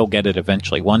 I'll still get it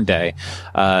eventually one day.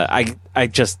 I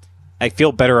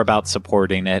feel better about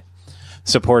supporting it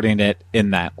in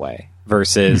that way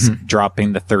versus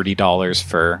dropping the $30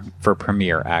 for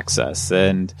Premiere Access.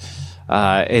 And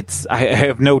I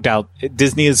have no doubt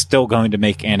Disney is still going to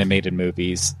make animated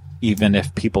movies, even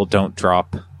if people don't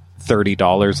drop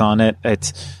 $30 on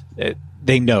it.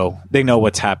 They know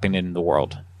what's happening in the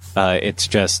world. It's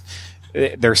just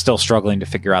they're still struggling to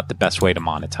figure out the best way to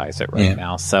monetize it right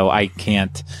now. So I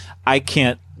can't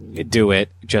do it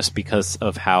just because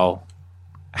of how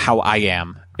I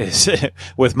am is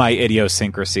with my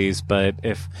idiosyncrasies. But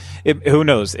if who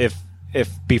knows if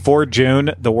before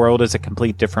June the world is a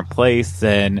complete different place,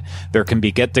 then there can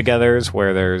be get-togethers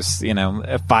where there's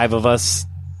 5 of us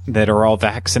that are all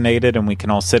vaccinated and we can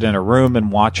all sit in a room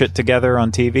and watch it together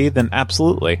on TV. Then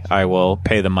absolutely, I will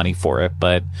pay the money for it.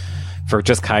 But for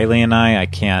just Kylie and I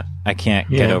can't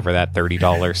get over that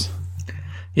 $30.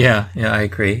 Yeah, I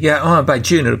agree. Yeah, by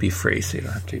June it'll be free, so you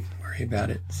don't have to worry about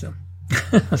it. So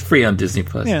it's free on Disney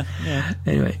Plus. Yeah.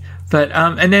 Anyway, but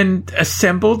and then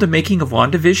Assemble, the making of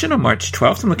WandaVision on March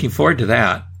 12th. I'm looking forward to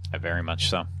that. Very much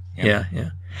so. Yeah.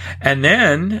 And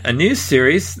then a new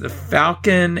series, The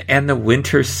Falcon and the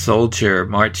Winter Soldier,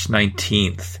 March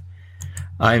 19th.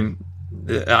 I'm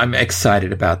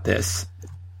excited about this.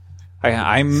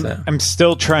 I'm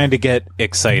still trying to get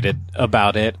excited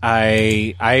about it.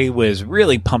 I was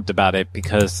really pumped about it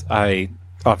because I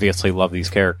obviously love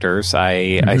these characters.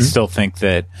 I still think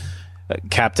that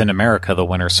Captain America: The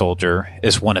Winter Soldier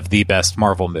is one of the best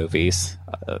Marvel movies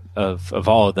of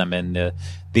all of them in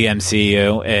the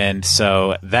MCU, and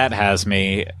so that has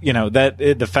me.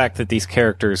 That the fact that these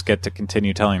characters get to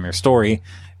continue telling their story,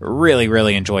 really,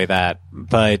 really enjoy that.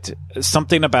 But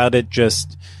something about it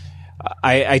just.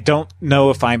 I don't know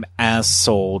if I'm as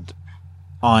sold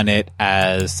on it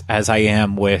as I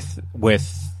am with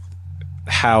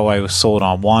how I was sold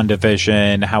on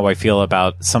WandaVision, how I feel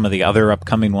about some of the other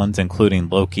upcoming ones, including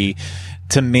Loki.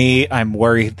 To me, I'm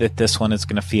worried that this one is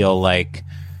going to feel like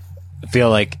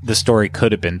the story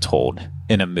could have been told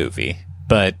in a movie,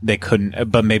 but they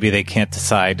couldn't. But maybe they can't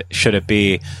decide. Should it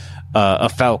be a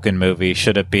Falcon movie?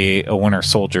 Should it be a Winter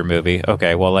Soldier movie?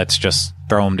 Okay, well, let's just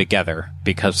throw them together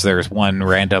because there's one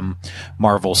random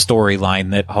Marvel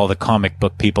storyline that all the comic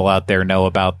book people out there know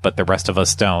about, but the rest of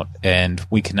us don't, and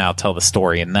we can now tell the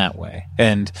story in that way.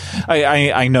 And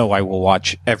I know I will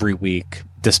watch every week,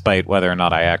 despite whether or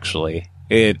not I actually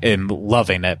am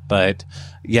loving it. But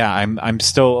yeah, I'm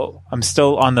still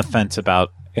on the fence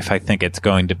about if I think it's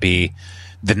going to be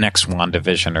the next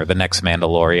WandaVision or the next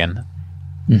Mandalorian.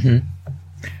 Mm-hmm.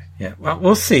 Yeah, well,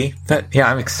 we'll see. But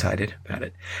yeah, I'm excited about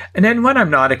it. And then one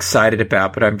I'm not excited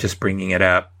about, but I'm just bringing it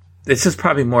up. This is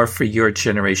probably more for your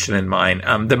generation and mine.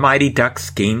 The Mighty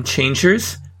Ducks Game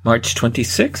Changers, March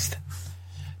 26th.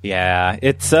 Yeah,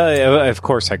 it's of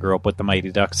course I grew up with the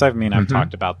Mighty Ducks. I mean, I've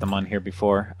talked about them on here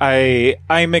before.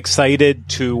 I'm excited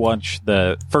to watch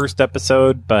the first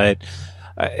episode, but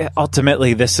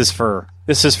ultimately this is for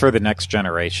the next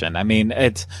generation. I mean,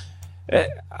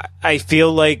 I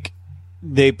feel like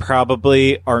they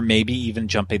probably are maybe even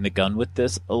jumping the gun with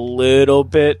this a little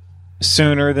bit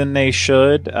sooner than they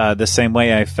should. The same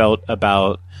way I felt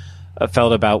about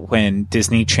when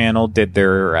Disney Channel did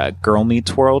their Girl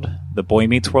Meets World, the Boy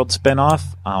Meets World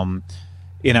spinoff.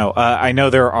 I know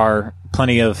there are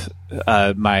plenty of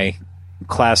my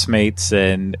classmates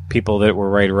and people that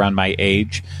were right around my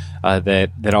age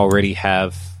that already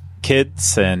have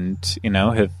kids and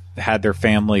have had their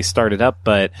family started up,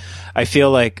 but I feel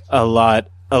like a lot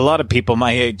of people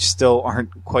my age still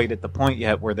aren't quite at the point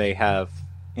yet where they have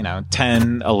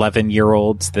 10,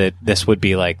 11-year-olds that this would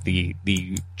be like the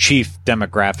chief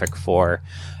demographic for.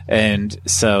 And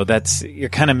so you're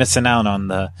kind of missing out on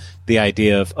the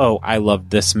idea of, oh, I loved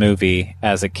this movie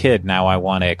as a kid, now I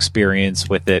want to experience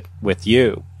the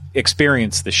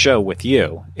show with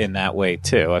you in that way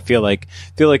too. I feel like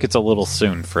it's a little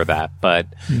soon for that, but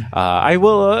I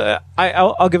will.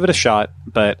 I'll give it a shot,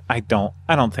 but I don't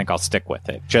think I'll stick with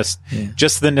it. Just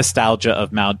the nostalgia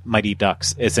of Mighty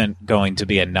Ducks isn't going to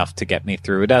be enough to get me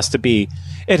through. It has to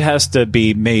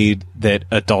be made that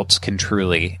adults can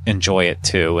truly enjoy it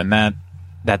too, and that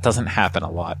doesn't happen a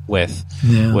lot with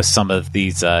some of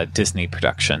these Disney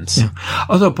productions. Yeah.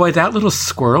 Although, boy, that little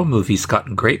squirrel movie's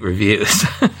gotten great reviews.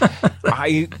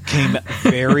 I came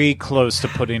very close to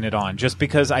putting it on just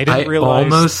because I didn't realize.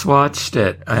 I almost watched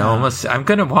it. I'm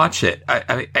going to watch it.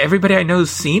 Everybody I know who's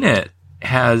seen it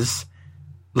has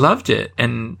loved it.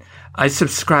 And I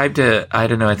subscribe to, I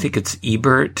don't know, I think it's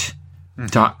ebert.com.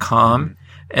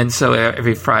 And so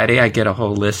every Friday I get a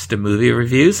whole list of movie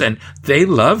reviews, and they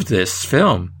love this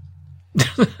film.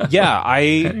 Yeah,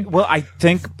 I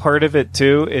think part of it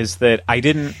too is that I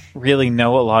didn't really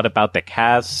know a lot about the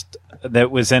cast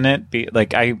that was in it.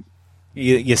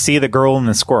 You see the girl and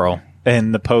the squirrel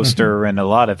in the poster and a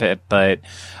lot of it, but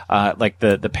like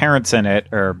the parents in it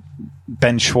are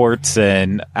Ben Schwartz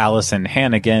and Allison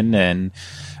Hannigan, and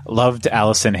loved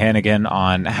Allison Hannigan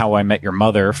on How I Met Your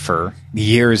Mother for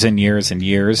years and years and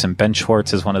years, and Ben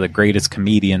Schwartz is one of the greatest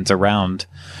comedians around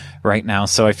right now.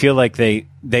 So I feel like they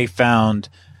found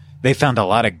they found a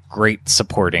lot of great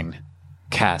supporting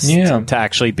cast to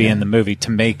actually be in the movie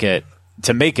to make it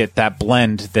that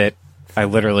blend that I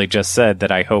literally just said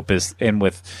that I hope is in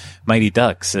with Mighty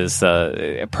Ducks is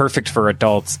perfect for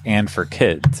adults and for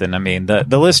kids. And I mean,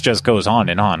 the list just goes on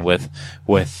and on with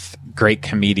great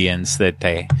comedians that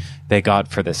they got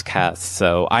for this cast.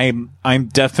 So I'm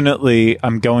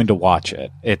going to watch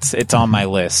it. It's on my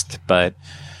list, but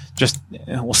just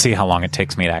we'll see how long it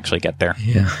takes me to actually get there.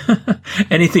 Yeah.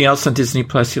 Anything else on Disney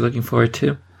Plus you're looking forward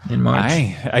to in March?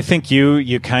 I think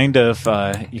you kind of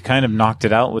knocked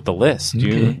it out with the list.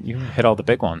 Okay. You hit all the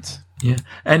big ones. Yeah.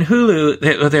 And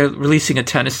Hulu, they're releasing a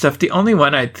ton of stuff. The only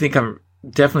one I think I'm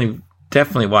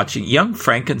definitely watching, Young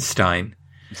Frankenstein.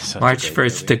 March 1st,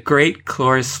 movie. The great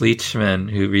Cloris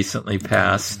Leachman, who recently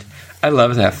passed. I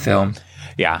love that film.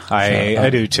 Yeah, I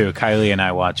do too. Kylie and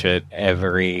I watch it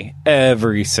every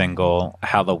single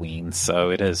Halloween.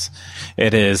 So it is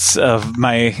of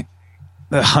my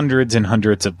hundreds and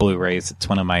hundreds of Blu-rays. It's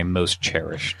one of my most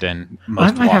cherished and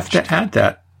most I might watched. have to add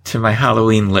that to my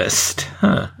Halloween list.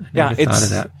 Huh? Yeah, thought of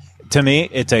that. To me,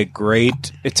 it's a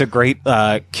great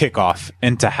kickoff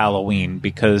into Halloween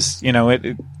because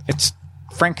it's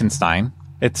Frankenstein.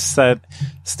 It's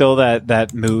still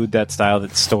that mood, that style,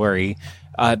 that story.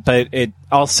 But it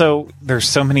also, there's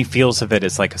so many feels of it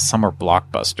as like a summer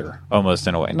blockbuster, almost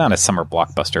in a way. Not a summer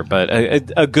blockbuster, but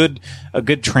a good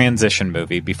transition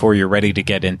movie before you're ready to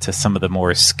get into some of the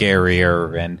more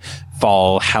scarier and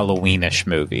fall Halloweenish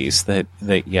movies that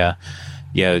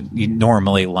you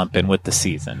normally lump in with the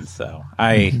season. So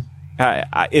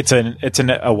it's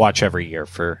a watch every year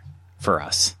for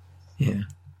us. Yeah.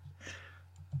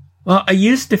 Well, I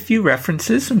used a few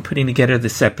references when putting together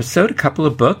this episode, a couple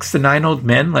of books, The Nine Old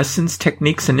Men, Lessons,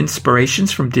 Techniques, and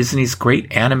Inspirations from Disney's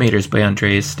Great Animators by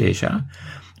Andreas Deja,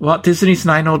 Walt Disney's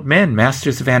Nine Old Men,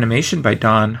 Masters of Animation by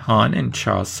Don Hahn and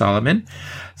Charles Solomon.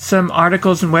 Some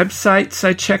articles and websites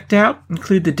I checked out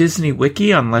include the Disney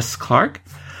Wiki on Les Clark,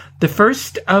 The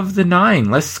First of the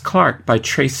Nine, Les Clark by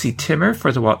Tracy Timmer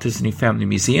for the Walt Disney Family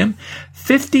Museum,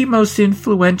 50 Most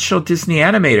Influential Disney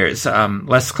Animators.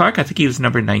 Les Clark, I think he was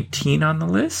number 19 on the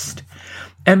list.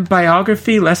 And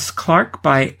biography, Les Clark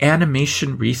by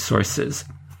Animation Resources.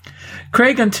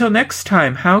 Craig, until next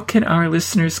time, how can our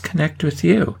listeners connect with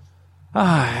you?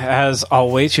 As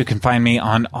always, you can find me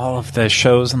on all of the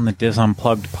shows on the Dis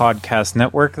Unplugged podcast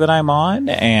network that I'm on,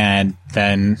 and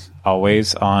then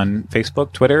always on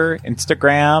Facebook, Twitter,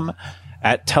 Instagram,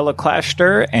 at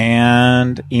Teleclaster,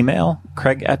 and email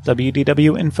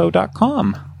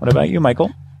craig@wdwinfo.com. What about you,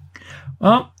 Michael?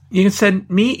 Well, you can send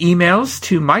me emails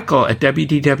to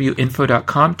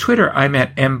michael@wdwinfo.com. Twitter, I'm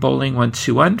at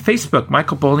mbowling121. Facebook,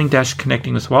 Michael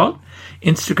Bowling-Connecting with Walt.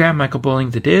 Instagram, Michael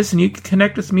Bowling the Diz. And you can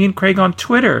connect with me and Craig on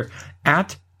Twitter,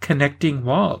 at Connecting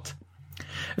Walt.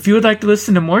 If you would like to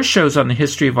listen to more shows on the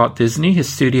history of Walt Disney,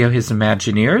 his studio, his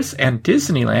Imagineers, and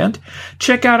Disneyland,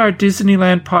 check out our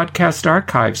Disneyland podcast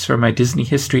archives for my Disney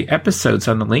history episodes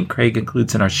on the link Craig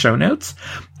includes in our show notes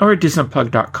or at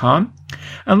disunplug.com.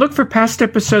 And look for past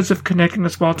episodes of Connecting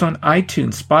with Walt on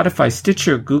iTunes, Spotify,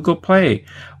 Stitcher, Google Play.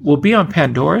 We'll be on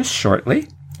Pandora shortly,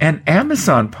 and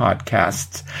Amazon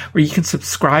Podcasts, where you can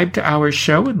subscribe to our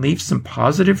show and leave some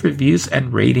positive reviews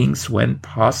and ratings when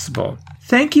possible.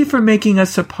 Thank you for making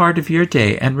us a part of your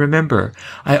day, and remember,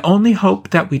 I only hope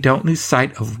that we don't lose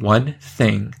sight of one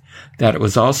thing, that it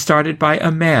was all started by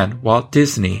a man, Walt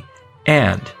Disney,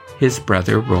 and his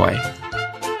brother Roy.